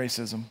engage in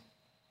racism.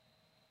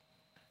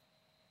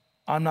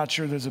 I'm not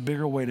sure there's a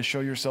bigger way to show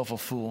yourself a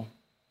fool.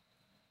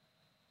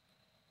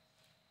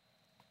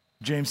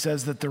 James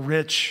says that the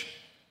rich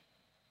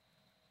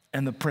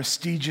and the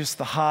prestigious,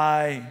 the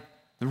high,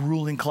 the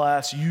ruling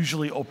class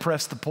usually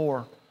oppress the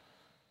poor.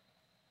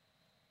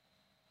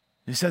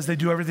 He says they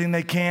do everything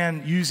they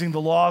can using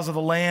the laws of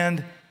the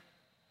land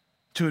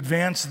to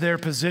advance their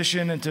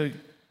position and to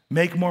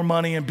make more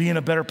money and be in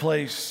a better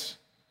place.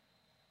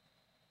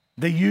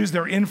 They use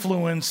their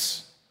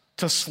influence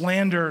to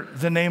slander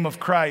the name of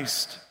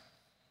Christ.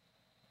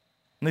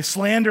 And they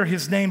slander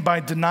his name by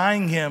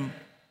denying him,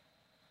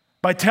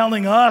 by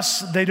telling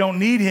us they don't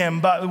need him,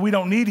 but we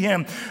don't need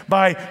him,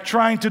 by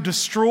trying to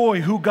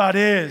destroy who God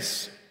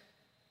is.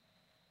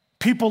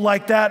 People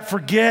like that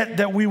forget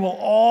that we will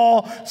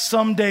all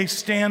someday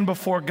stand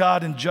before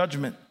God in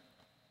judgment.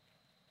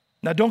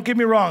 Now, don't get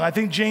me wrong. I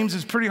think James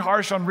is pretty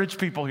harsh on rich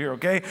people here,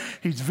 okay?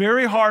 He's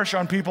very harsh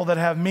on people that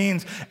have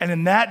means. And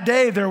in that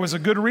day, there was a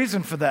good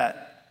reason for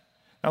that.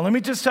 Now, let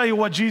me just tell you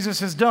what Jesus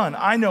has done.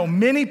 I know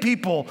many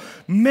people,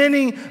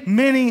 many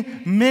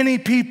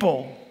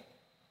people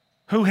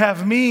who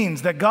have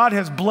means that God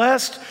has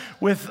blessed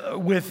with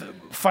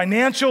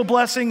financial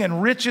blessing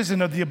and riches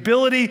and the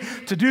ability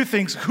to do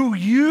things, who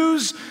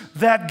use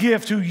that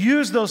gift, who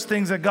use those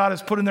things that God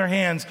has put in their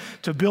hands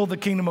to build the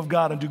kingdom of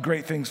God and do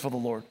great things for the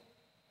Lord.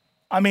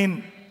 I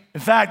mean, in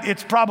fact,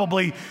 it's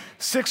probably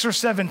 6 or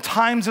 7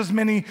 times as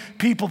many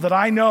people that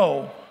I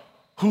know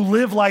who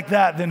live like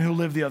that than who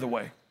live the other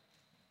way.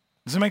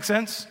 Does it make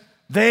sense?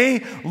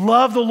 They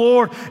love the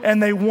Lord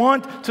and they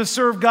want to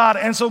serve God.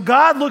 And so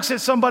God looks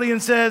at somebody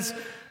and says,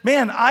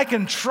 man, I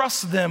can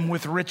trust them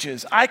with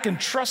riches. I can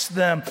trust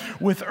them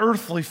with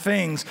earthly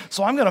things.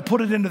 So I'm going to put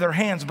it into their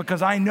hands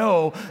because I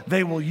know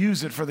they will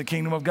use it for the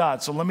kingdom of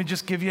God. So let me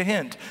just give you a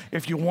hint.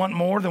 If you want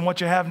more than what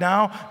you have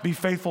now, be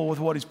faithful with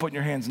what he's put in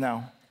your hands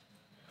now.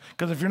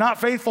 Because if you're not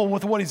faithful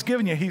with what he's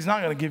given you, he's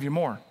not going to give you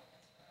more.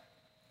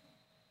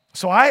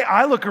 So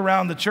I look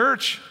around the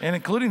church, and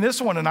including this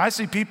one, and I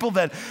see people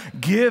that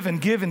give and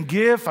give and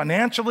give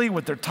financially,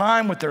 with their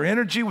time, with their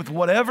energy, with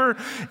whatever,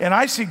 and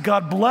I see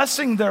God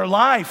blessing their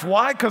life.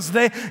 Why? Because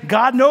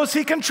God knows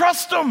he can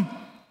trust them.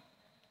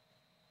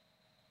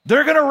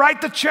 They're going to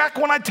write the check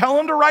when I tell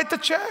them to write the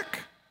check.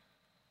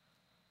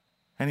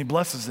 And he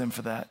blesses them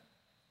for that.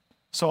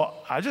 So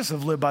I just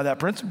have lived by that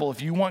principle.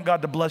 If you want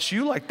God to bless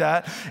you like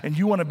that, and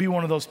you want to be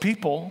one of those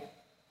people,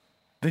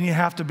 then you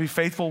have to be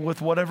faithful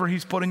with whatever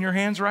he's put in your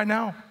hands right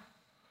now.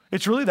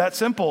 It's really that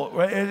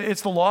simple.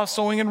 It's the law of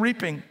sowing and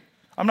reaping.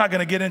 I'm not going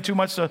to get into too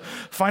much of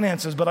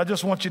finances, but I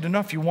just want you to know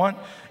if you want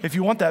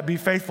that, be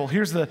faithful.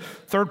 Here's the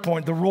third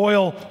point. The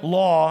royal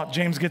law,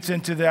 James gets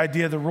into the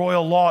idea the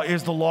royal law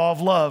is the law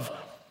of love.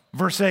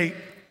 Verse 8.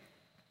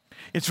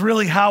 It's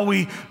really how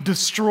we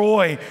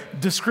destroy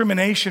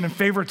discrimination and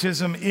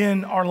favoritism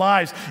in our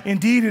lives.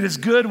 Indeed, it is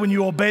good when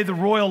you obey the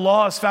royal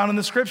laws found in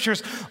the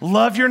scriptures.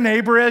 Love your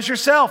neighbor as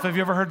yourself. Have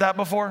you ever heard that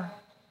before?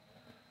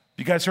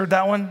 You guys heard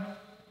that one?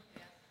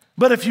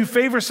 But if you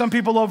favor some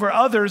people over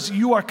others,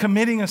 you are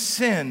committing a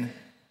sin.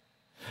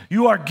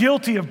 You are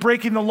guilty of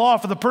breaking the law.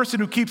 For the person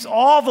who keeps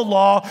all the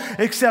law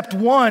except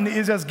one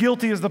is as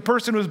guilty as the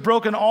person who has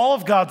broken all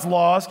of God's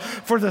laws.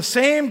 For the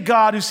same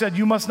God who said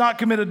you must not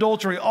commit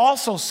adultery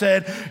also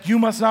said you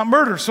must not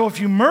murder. So if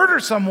you murder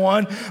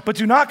someone but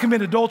do not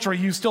commit adultery,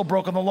 you've still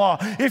broken the law.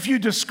 If you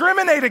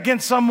discriminate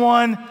against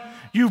someone,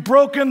 you've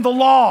broken the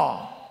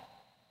law.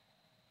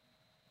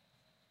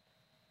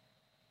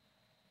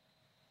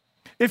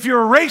 If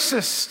you're a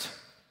racist,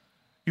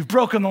 you've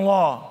broken the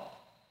law.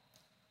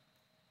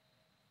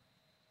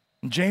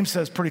 And James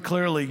says pretty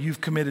clearly,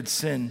 you've committed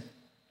sin.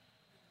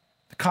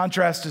 The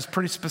contrast is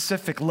pretty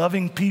specific.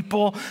 Loving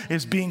people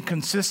is being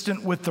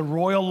consistent with the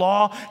royal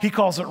law. He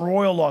calls it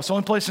royal law. It's the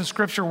only place in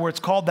Scripture where it's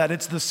called that.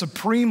 It's the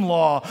supreme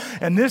law.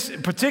 And this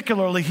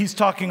particularly, he's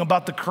talking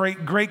about the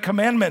great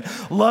commandment.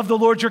 Love the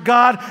Lord your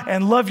God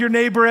and love your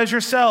neighbor as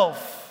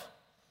yourself.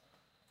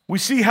 We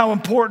see how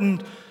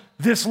important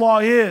this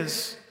law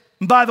is.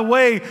 And by the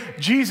way,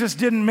 Jesus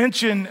didn't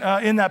mention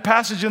in that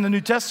passage in the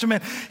New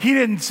Testament, he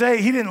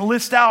didn't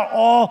list out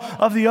all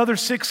of the other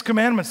 6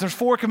 commandments. There's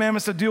 4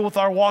 commandments that deal with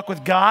our walk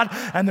with God,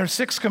 and there's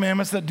 6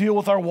 commandments that deal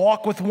with our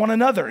walk with one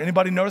another.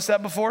 Anybody notice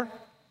that before?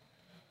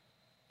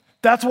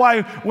 That's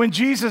why when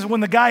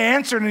the guy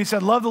answered and he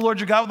said, love the Lord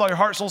your God with all your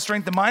heart, soul,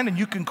 strength, and mind, and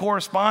you can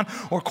correspond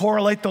or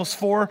correlate those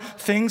 4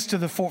 things to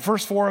the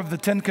first 4 of the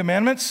 10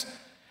 commandments.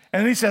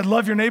 And then he said,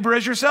 love your neighbor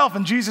as yourself.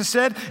 And Jesus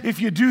said, if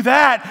you do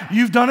that,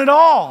 you've done it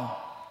all.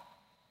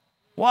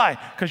 Why?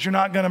 Because you're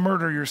not going to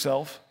murder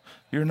yourself.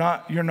 You're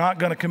not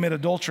going to commit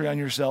adultery on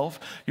yourself.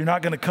 You're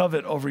not going to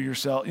covet over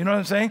yourself. You know what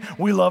I'm saying?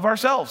 We love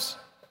ourselves.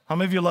 How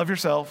many of you love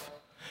yourself?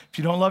 If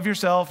you don't love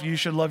yourself, you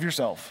should love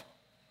yourself.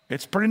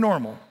 It's pretty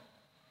normal.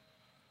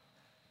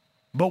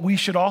 But we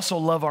should also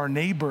love our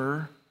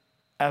neighbor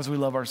as we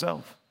love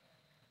ourselves.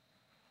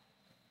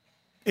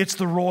 It's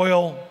the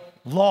royal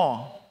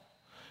law.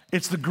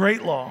 It's the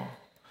great law.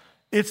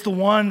 It's the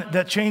one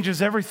that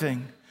changes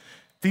everything.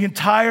 The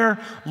entire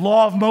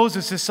law of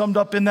Moses is summed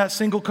up in that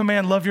single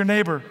command, love your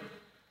neighbor.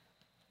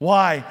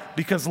 Why?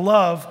 Because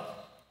love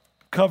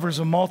covers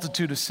a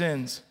multitude of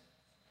sins.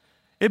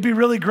 It'd be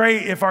really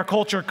great if our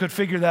culture could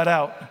figure that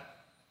out.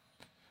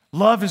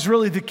 Love is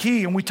really the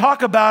key, and we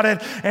talk about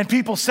it and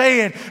people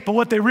say it, but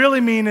what they really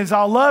mean is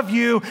I'll love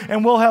you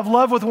and we'll have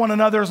love with one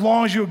another as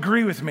long as you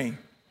agree with me.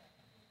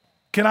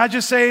 Can I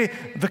just say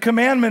the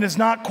commandment is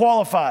not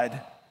qualified?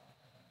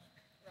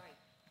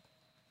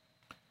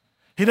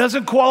 He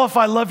doesn't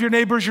qualify love your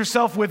neighbor as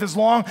yourself with as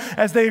long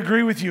as they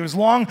agree with you, as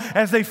long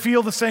as they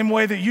feel the same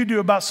way that you do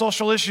about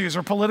social issues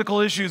or political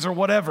issues or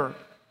whatever,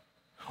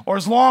 or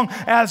as long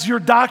as your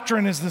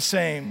doctrine is the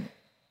same.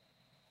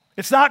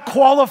 It's not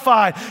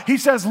qualified. He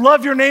says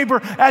love your neighbor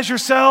as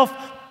yourself,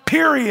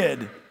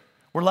 period.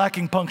 We're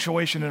lacking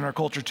punctuation in our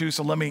culture too,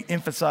 so let me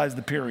emphasize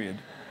the period.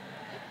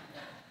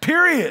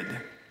 Period.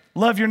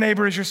 Love your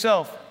neighbor as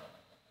yourself.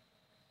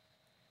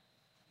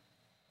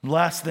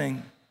 Last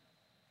thing,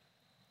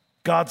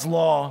 God's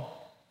law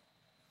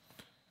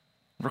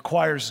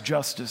requires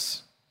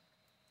justice.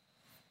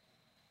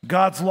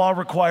 God's law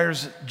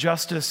requires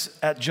justice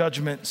at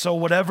judgment. So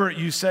whatever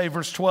you say,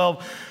 verse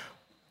 12,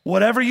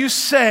 whatever you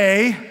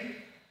say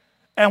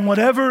and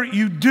whatever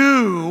you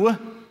do,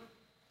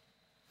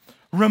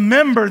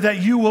 remember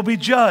that you will be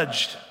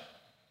judged.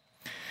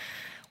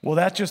 Well,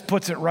 that just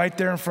puts it right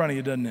there in front of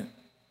you, doesn't it?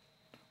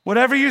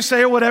 Whatever you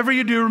say or whatever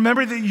you do,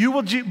 remember that you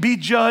will be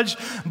judged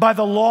by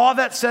the law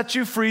that sets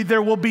you free.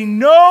 There will be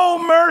no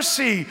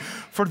mercy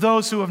for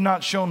those who have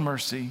not shown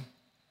mercy.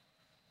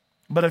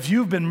 But if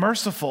you've been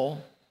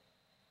merciful,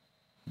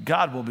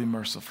 God will be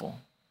merciful.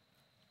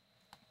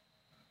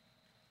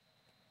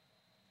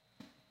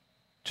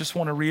 Just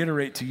want to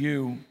reiterate to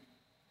you,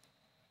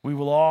 we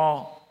will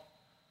all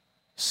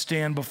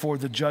stand before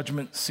the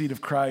judgment seat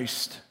of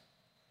Christ.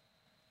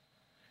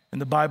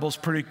 And the Bible's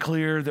pretty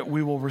clear that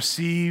we will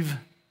receive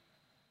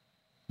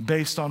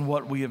based on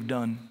what we have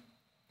done,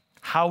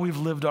 how we've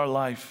lived our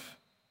life.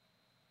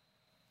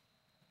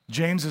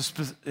 James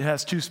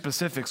has two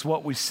specifics,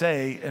 what we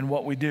say and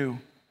what we do.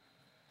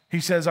 He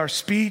says our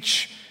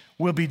speech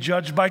will be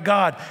judged by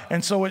God,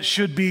 and so it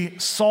should be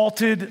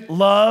salted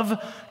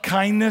love,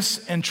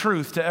 kindness, and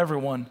truth to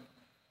everyone.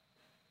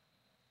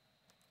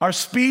 Our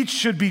speech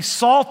should be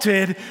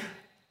salted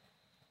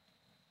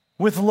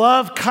with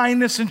love,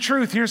 kindness, and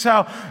truth. Here's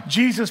how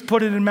Jesus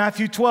put it in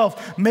Matthew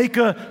 12. Make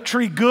a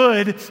tree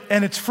good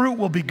and its fruit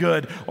will be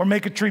good. Or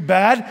make a tree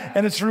bad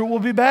and its fruit will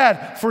be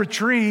bad. For a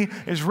tree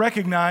is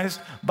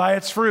recognized by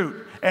its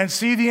fruit. And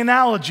see the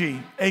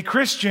analogy. A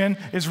Christian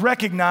is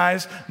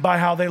recognized by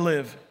how they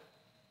live.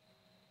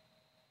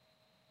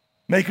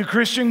 Make a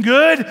Christian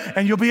good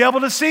and you'll be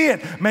able to see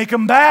it. Make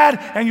them bad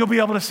and you'll be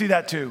able to see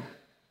that too.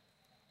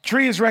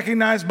 Tree is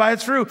recognized by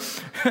its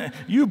fruit.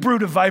 You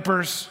brood of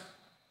vipers.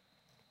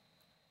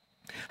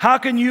 How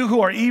can you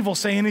who are evil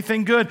say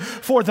anything good?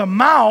 For the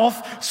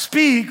mouth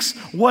speaks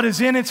what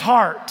is in its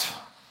heart.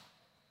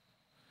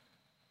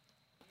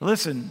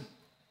 Listen,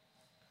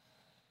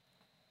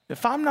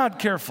 if I'm not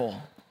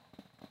careful,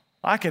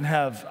 I can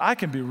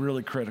be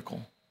really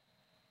critical.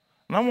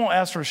 And I won't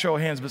ask for a show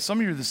of hands, but some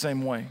of you are the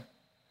same way.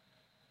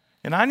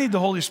 And I need the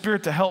Holy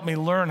Spirit to help me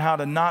learn how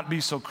to not be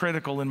so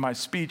critical in my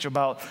speech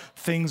about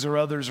things or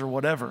others or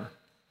whatever.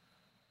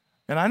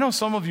 And I know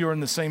some of you are in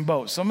the same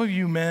boat. Some of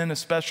you men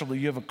especially,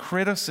 you have a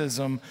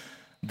criticism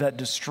that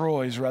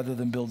destroys rather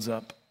than builds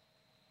up.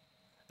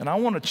 And I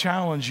want to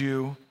challenge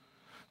you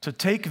to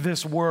take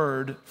this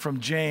word from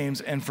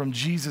James and from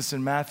Jesus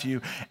in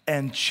Matthew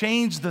and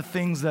change the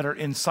things that are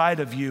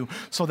inside of you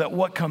so that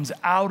what comes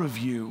out of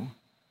you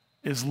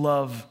is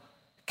love,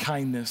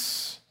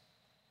 kindness,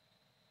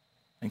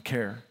 and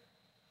care.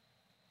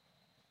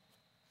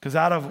 Because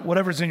out of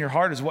whatever's in your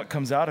heart is what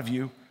comes out of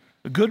you.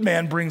 A good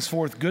man brings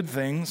forth good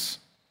things,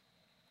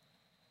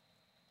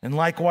 and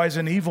likewise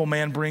an evil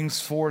man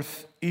brings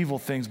forth evil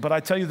things. But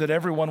I tell you that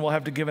everyone will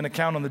have to give an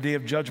account on the day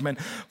of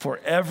judgment for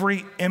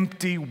every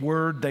empty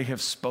word they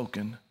have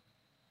spoken.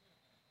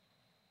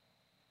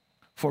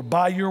 For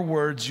by your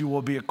words you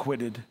will be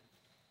acquitted,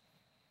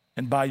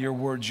 and by your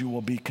words you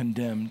will be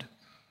condemned.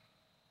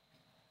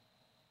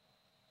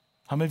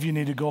 How many of you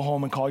need to go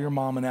home and call your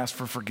mom and ask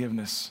for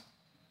forgiveness?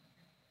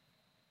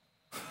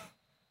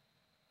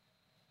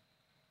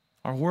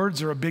 Our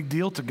words are a big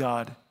deal to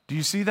God. Do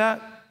you see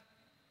that?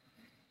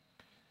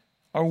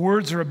 Our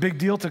words are a big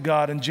deal to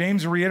God, and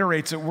James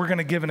reiterates that we're going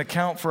to give an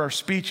account for our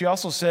speech. He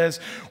also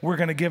says we're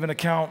going to give an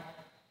account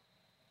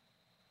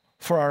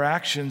for our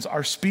actions.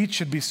 Our speech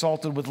should be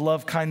salted with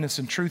love, kindness,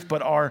 and truth,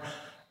 but our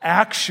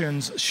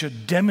actions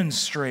should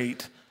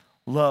demonstrate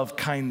love,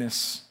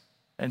 kindness,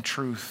 and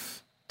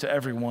truth to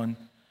everyone.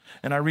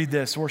 And I read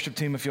this, worship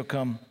team, if you'll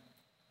come.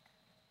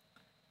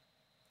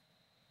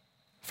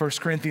 1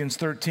 Corinthians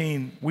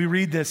 13, we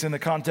read this in the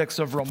context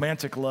of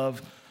romantic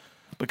love,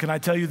 but can I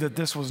tell you that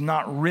this was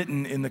not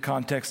written in the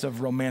context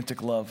of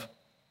romantic love?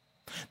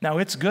 Now,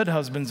 it's good,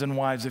 husbands and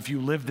wives, if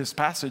you live this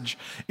passage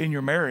in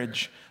your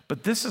marriage,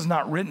 but this is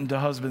not written to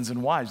husbands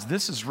and wives.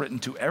 This is written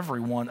to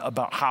everyone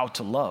about how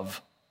to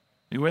love.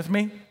 You with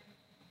me?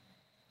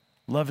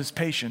 Love is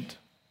patient.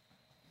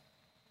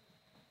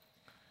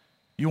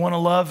 You want to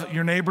love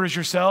your neighbor as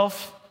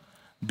yourself?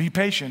 Be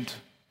patient.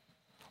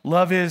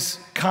 Love is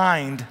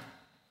kind.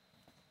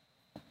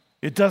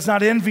 It does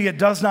not envy, it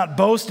does not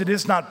boast, it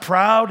is not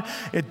proud,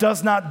 it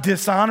does not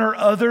dishonor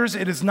others,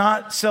 it is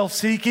not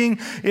self-seeking,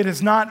 it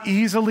is not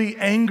easily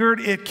angered,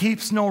 it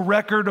keeps no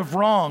record of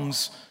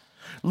wrongs.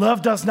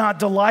 Love does not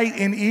delight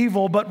in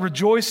evil, but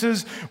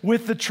rejoices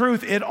with the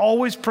truth. It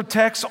always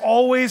protects,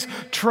 always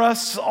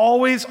trusts,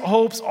 always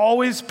hopes,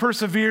 always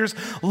perseveres.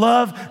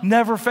 Love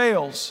never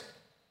fails.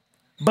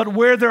 But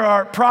where there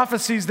are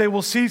prophecies, they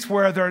will cease.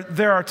 Where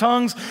there are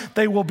tongues,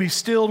 they will be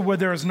stilled. Where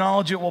there is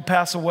knowledge, it will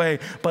pass away.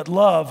 But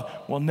love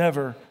will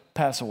never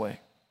pass away.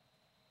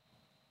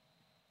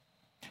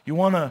 You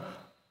want a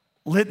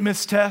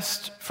litmus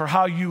test for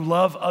how you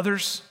love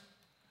others?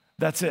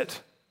 That's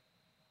it.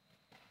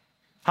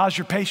 How's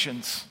your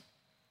patience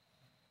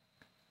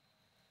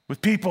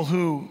with people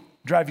who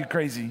drive you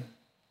crazy?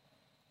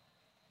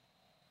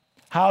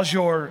 How's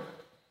your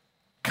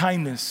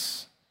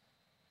kindness?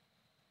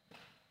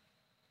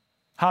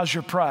 How's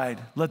your pride?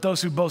 Let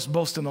those who boast,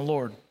 boast in the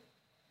Lord.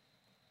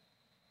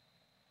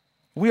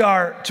 We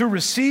are to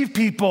receive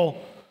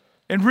people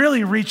and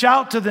really reach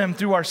out to them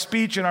through our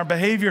speech and our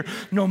behavior,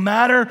 no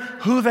matter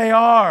who they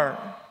are.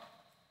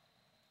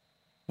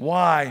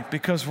 Why?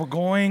 Because we're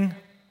going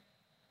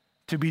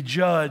to be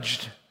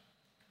judged.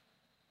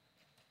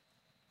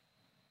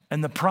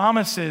 And the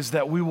promise is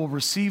that we will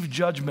receive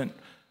judgment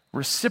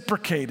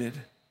reciprocated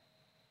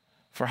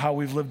for how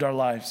we've lived our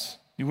lives.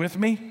 You with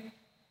me?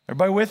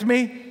 Everybody with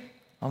me?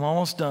 I'm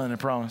almost done, I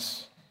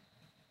promise.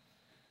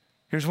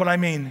 Here's what I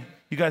mean.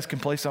 You guys can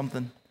play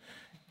something.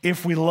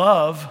 If we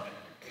love,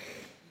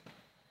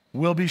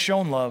 we'll be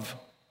shown love.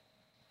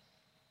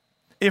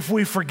 If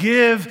we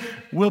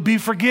forgive, we'll be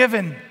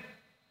forgiven.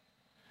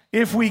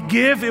 If we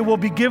give, it will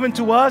be given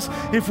to us.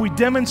 If we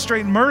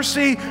demonstrate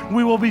mercy,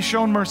 we will be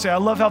shown mercy. I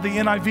love how the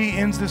NIV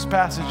ends this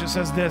passage. It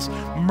says this: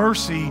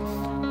 mercy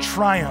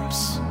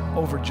triumphs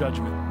over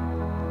judgment.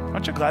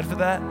 Aren't you glad for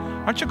that?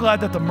 Aren't you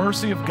glad that the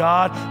mercy of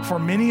God for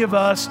many of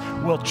us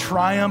will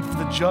triumph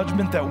the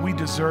judgment that we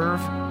deserve?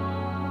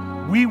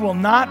 We will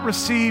not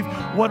receive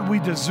what we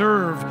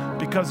deserve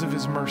because of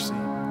his mercy.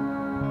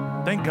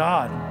 Thank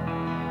God.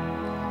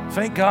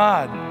 Thank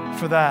God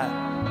for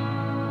that.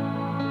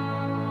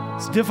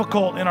 It's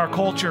difficult in our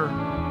culture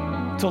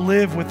to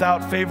live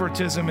without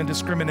favoritism and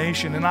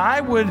discrimination. And I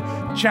would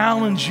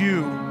challenge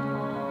you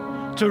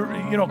to,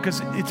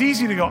 because it's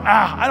easy to go,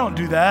 I don't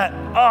do that.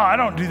 I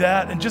don't do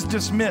that, and just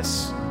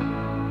dismiss.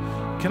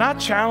 Can I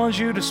challenge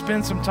you to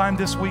spend some time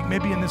this week,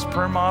 maybe in this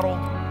prayer model,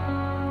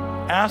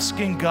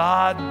 asking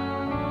God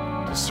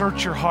to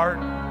search your heart,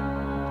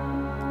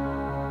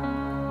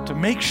 to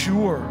make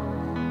sure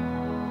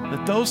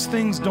that those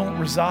things don't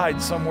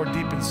reside somewhere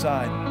deep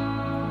inside.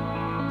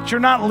 That you're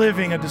not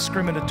living a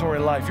discriminatory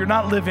life. You're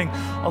not living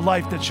a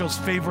life that shows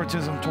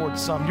favoritism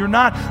towards some. You're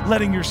not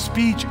letting your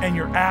speech and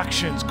your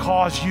actions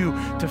cause you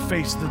to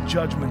face the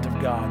judgment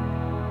of God.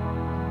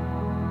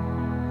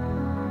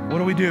 What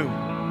do we do?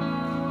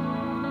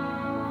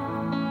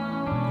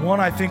 One,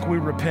 I think we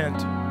repent.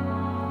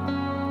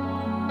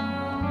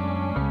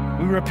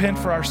 We repent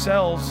for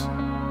ourselves.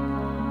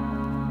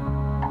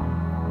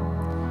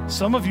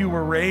 Some of you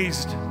were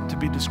raised to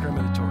be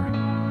discriminatory.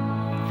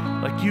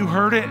 Like you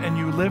heard it and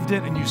you lived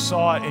it and you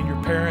saw it in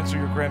your parents or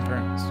your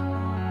grandparents.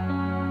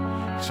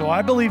 So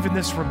I believe in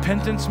this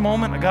repentance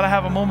moment. I got to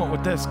have a moment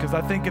with this, because I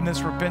think in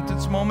this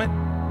repentance moment,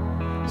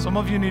 some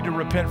of you need to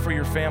repent for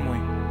your family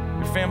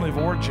of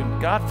origin.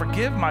 God,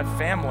 forgive my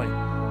family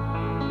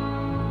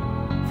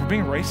for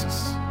being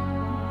racist,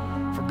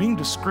 for being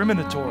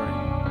discriminatory.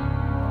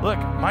 Look,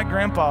 my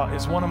grandpa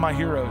is one of my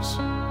heroes.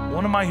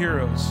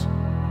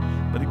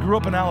 But he grew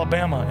up in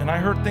Alabama, and I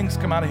heard things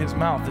come out of his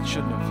mouth that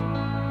shouldn't have.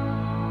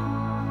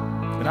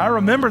 And I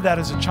remember that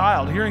as a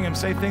child, hearing him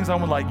say things I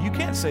was like, you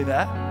can't say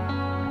that.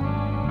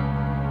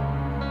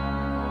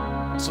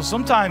 So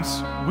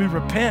sometimes we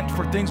repent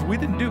for things we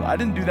didn't do. I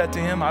didn't do that to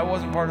him. I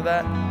wasn't part of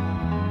that.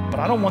 But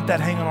I don't want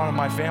that hanging on in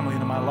my family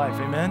and in my life.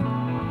 Amen?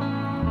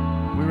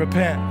 We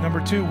repent.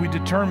 Number two, we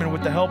determine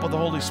with the help of the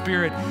Holy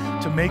Spirit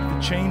to make the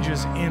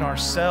changes in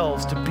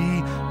ourselves to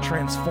be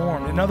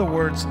transformed. In other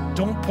words,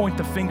 don't point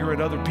the finger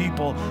at other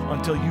people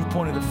until you've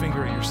pointed the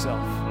finger at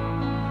yourself.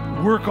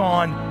 Work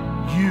on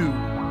you.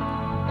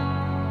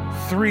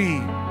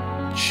 3,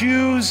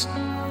 choose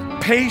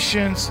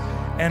patience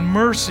and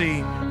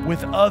mercy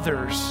with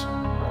others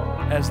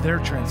as they're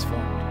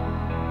transformed.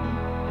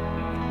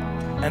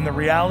 And the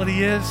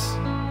reality is,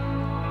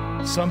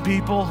 some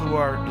people who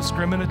are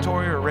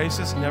discriminatory or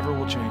racist never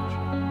will change.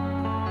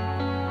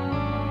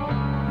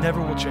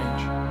 Never will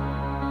change.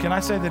 Can I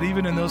say that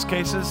even in those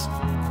cases,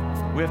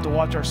 we have to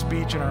watch our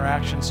speech and our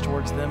actions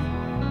towards them?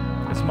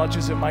 As much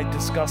as it might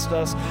disgust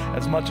us,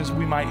 as much as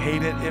we might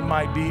hate it, it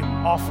might be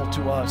awful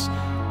to us.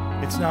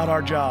 It's not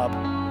our job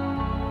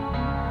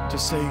to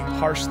say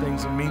harsh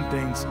things and mean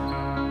things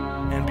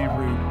and be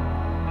rude.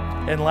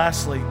 And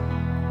lastly,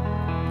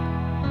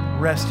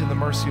 rest in the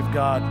mercy of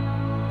God,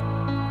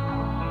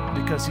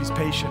 because he's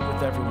patient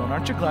with everyone.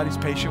 Aren't you glad he's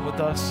patient with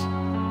us?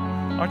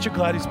 Aren't you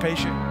glad he's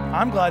patient?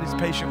 I'm glad he's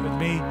patient with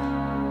me.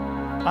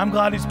 I'm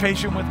glad he's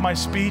patient with my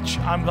speech.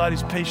 I'm glad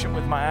he's patient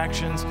with my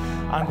actions.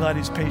 I'm glad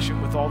he's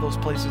patient with all those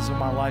places in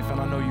my life,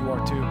 and I know you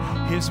are too.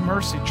 His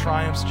mercy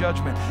triumphs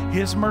judgment.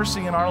 His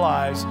mercy in our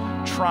lives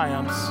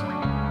triumphs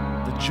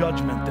the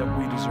judgment that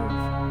we deserve.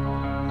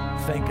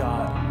 Thank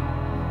God.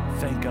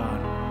 Thank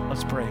God.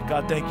 Let's pray.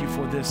 God, thank you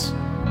for this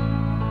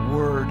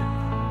word.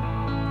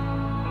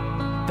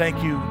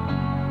 Thank you.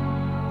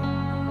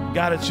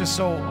 God, it's just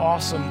so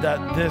awesome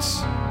that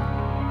this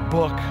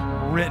book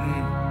written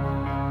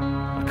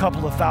a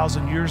couple of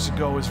thousand years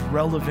ago is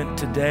relevant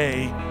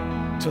today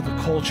to the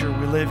culture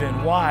we live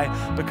in. Why?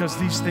 Because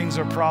these things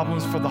are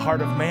problems for the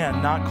heart of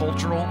man, not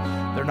cultural.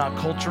 They're not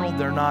cultural.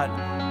 They're not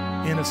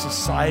in a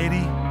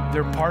society.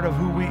 They're part of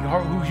who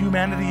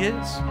humanity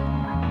is.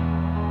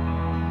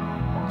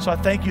 So I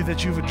thank you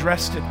that you've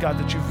addressed it, God,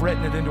 that you've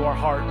written it into our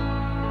heart.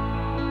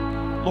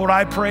 Lord,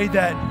 I pray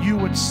that you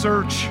would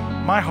search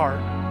my heart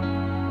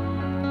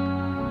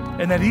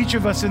and that each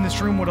of us in this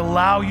room would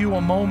allow you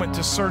a moment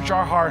to search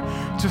our heart,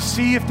 to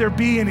see if there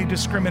be any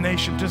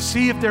discrimination, to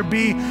see if there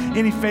be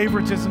any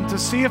favoritism, to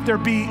see if there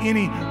be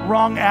any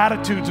wrong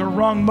attitudes or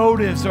wrong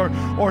motives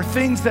or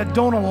things that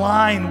don't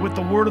align with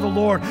the word of the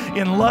Lord.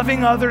 In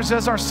loving others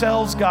as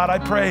ourselves, God, I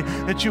pray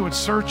that you would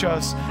search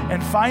us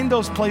and find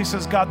those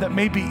places, God, that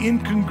may be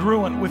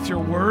incongruent with your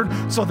word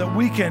so that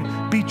we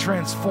can be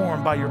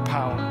transformed by your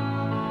power.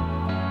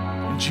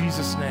 In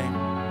Jesus'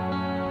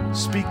 name,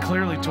 speak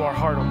clearly to our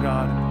heart, oh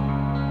God,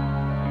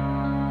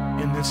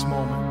 in this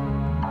moment.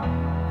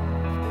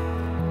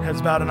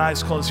 Heads bowed and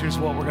eyes closed. Here's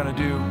what we're going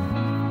to do.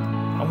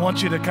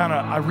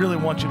 I really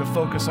want you to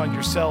focus on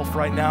yourself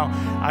right now.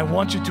 I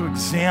want you to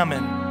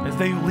examine, as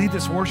they lead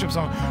this worship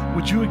song,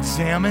 would you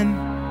examine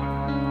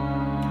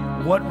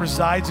what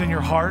resides in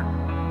your heart?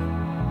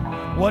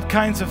 What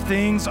kinds of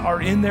things are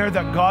in there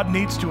that God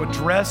needs to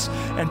address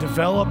and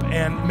develop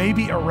and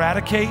maybe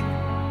eradicate?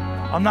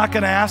 I'm not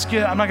going to ask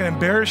you, I'm not going to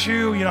embarrass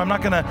you, I'm not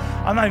even going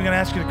to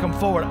ask you to come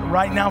forward.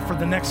 Right now, for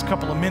the next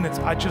couple of minutes,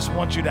 I just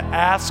want you to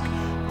ask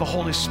the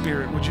Holy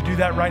Spirit. Would you do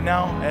that right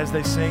now as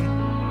they sing?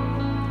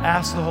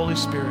 Ask the Holy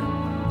Spirit.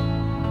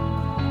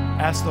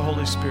 Ask the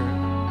Holy Spirit.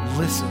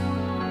 Listen.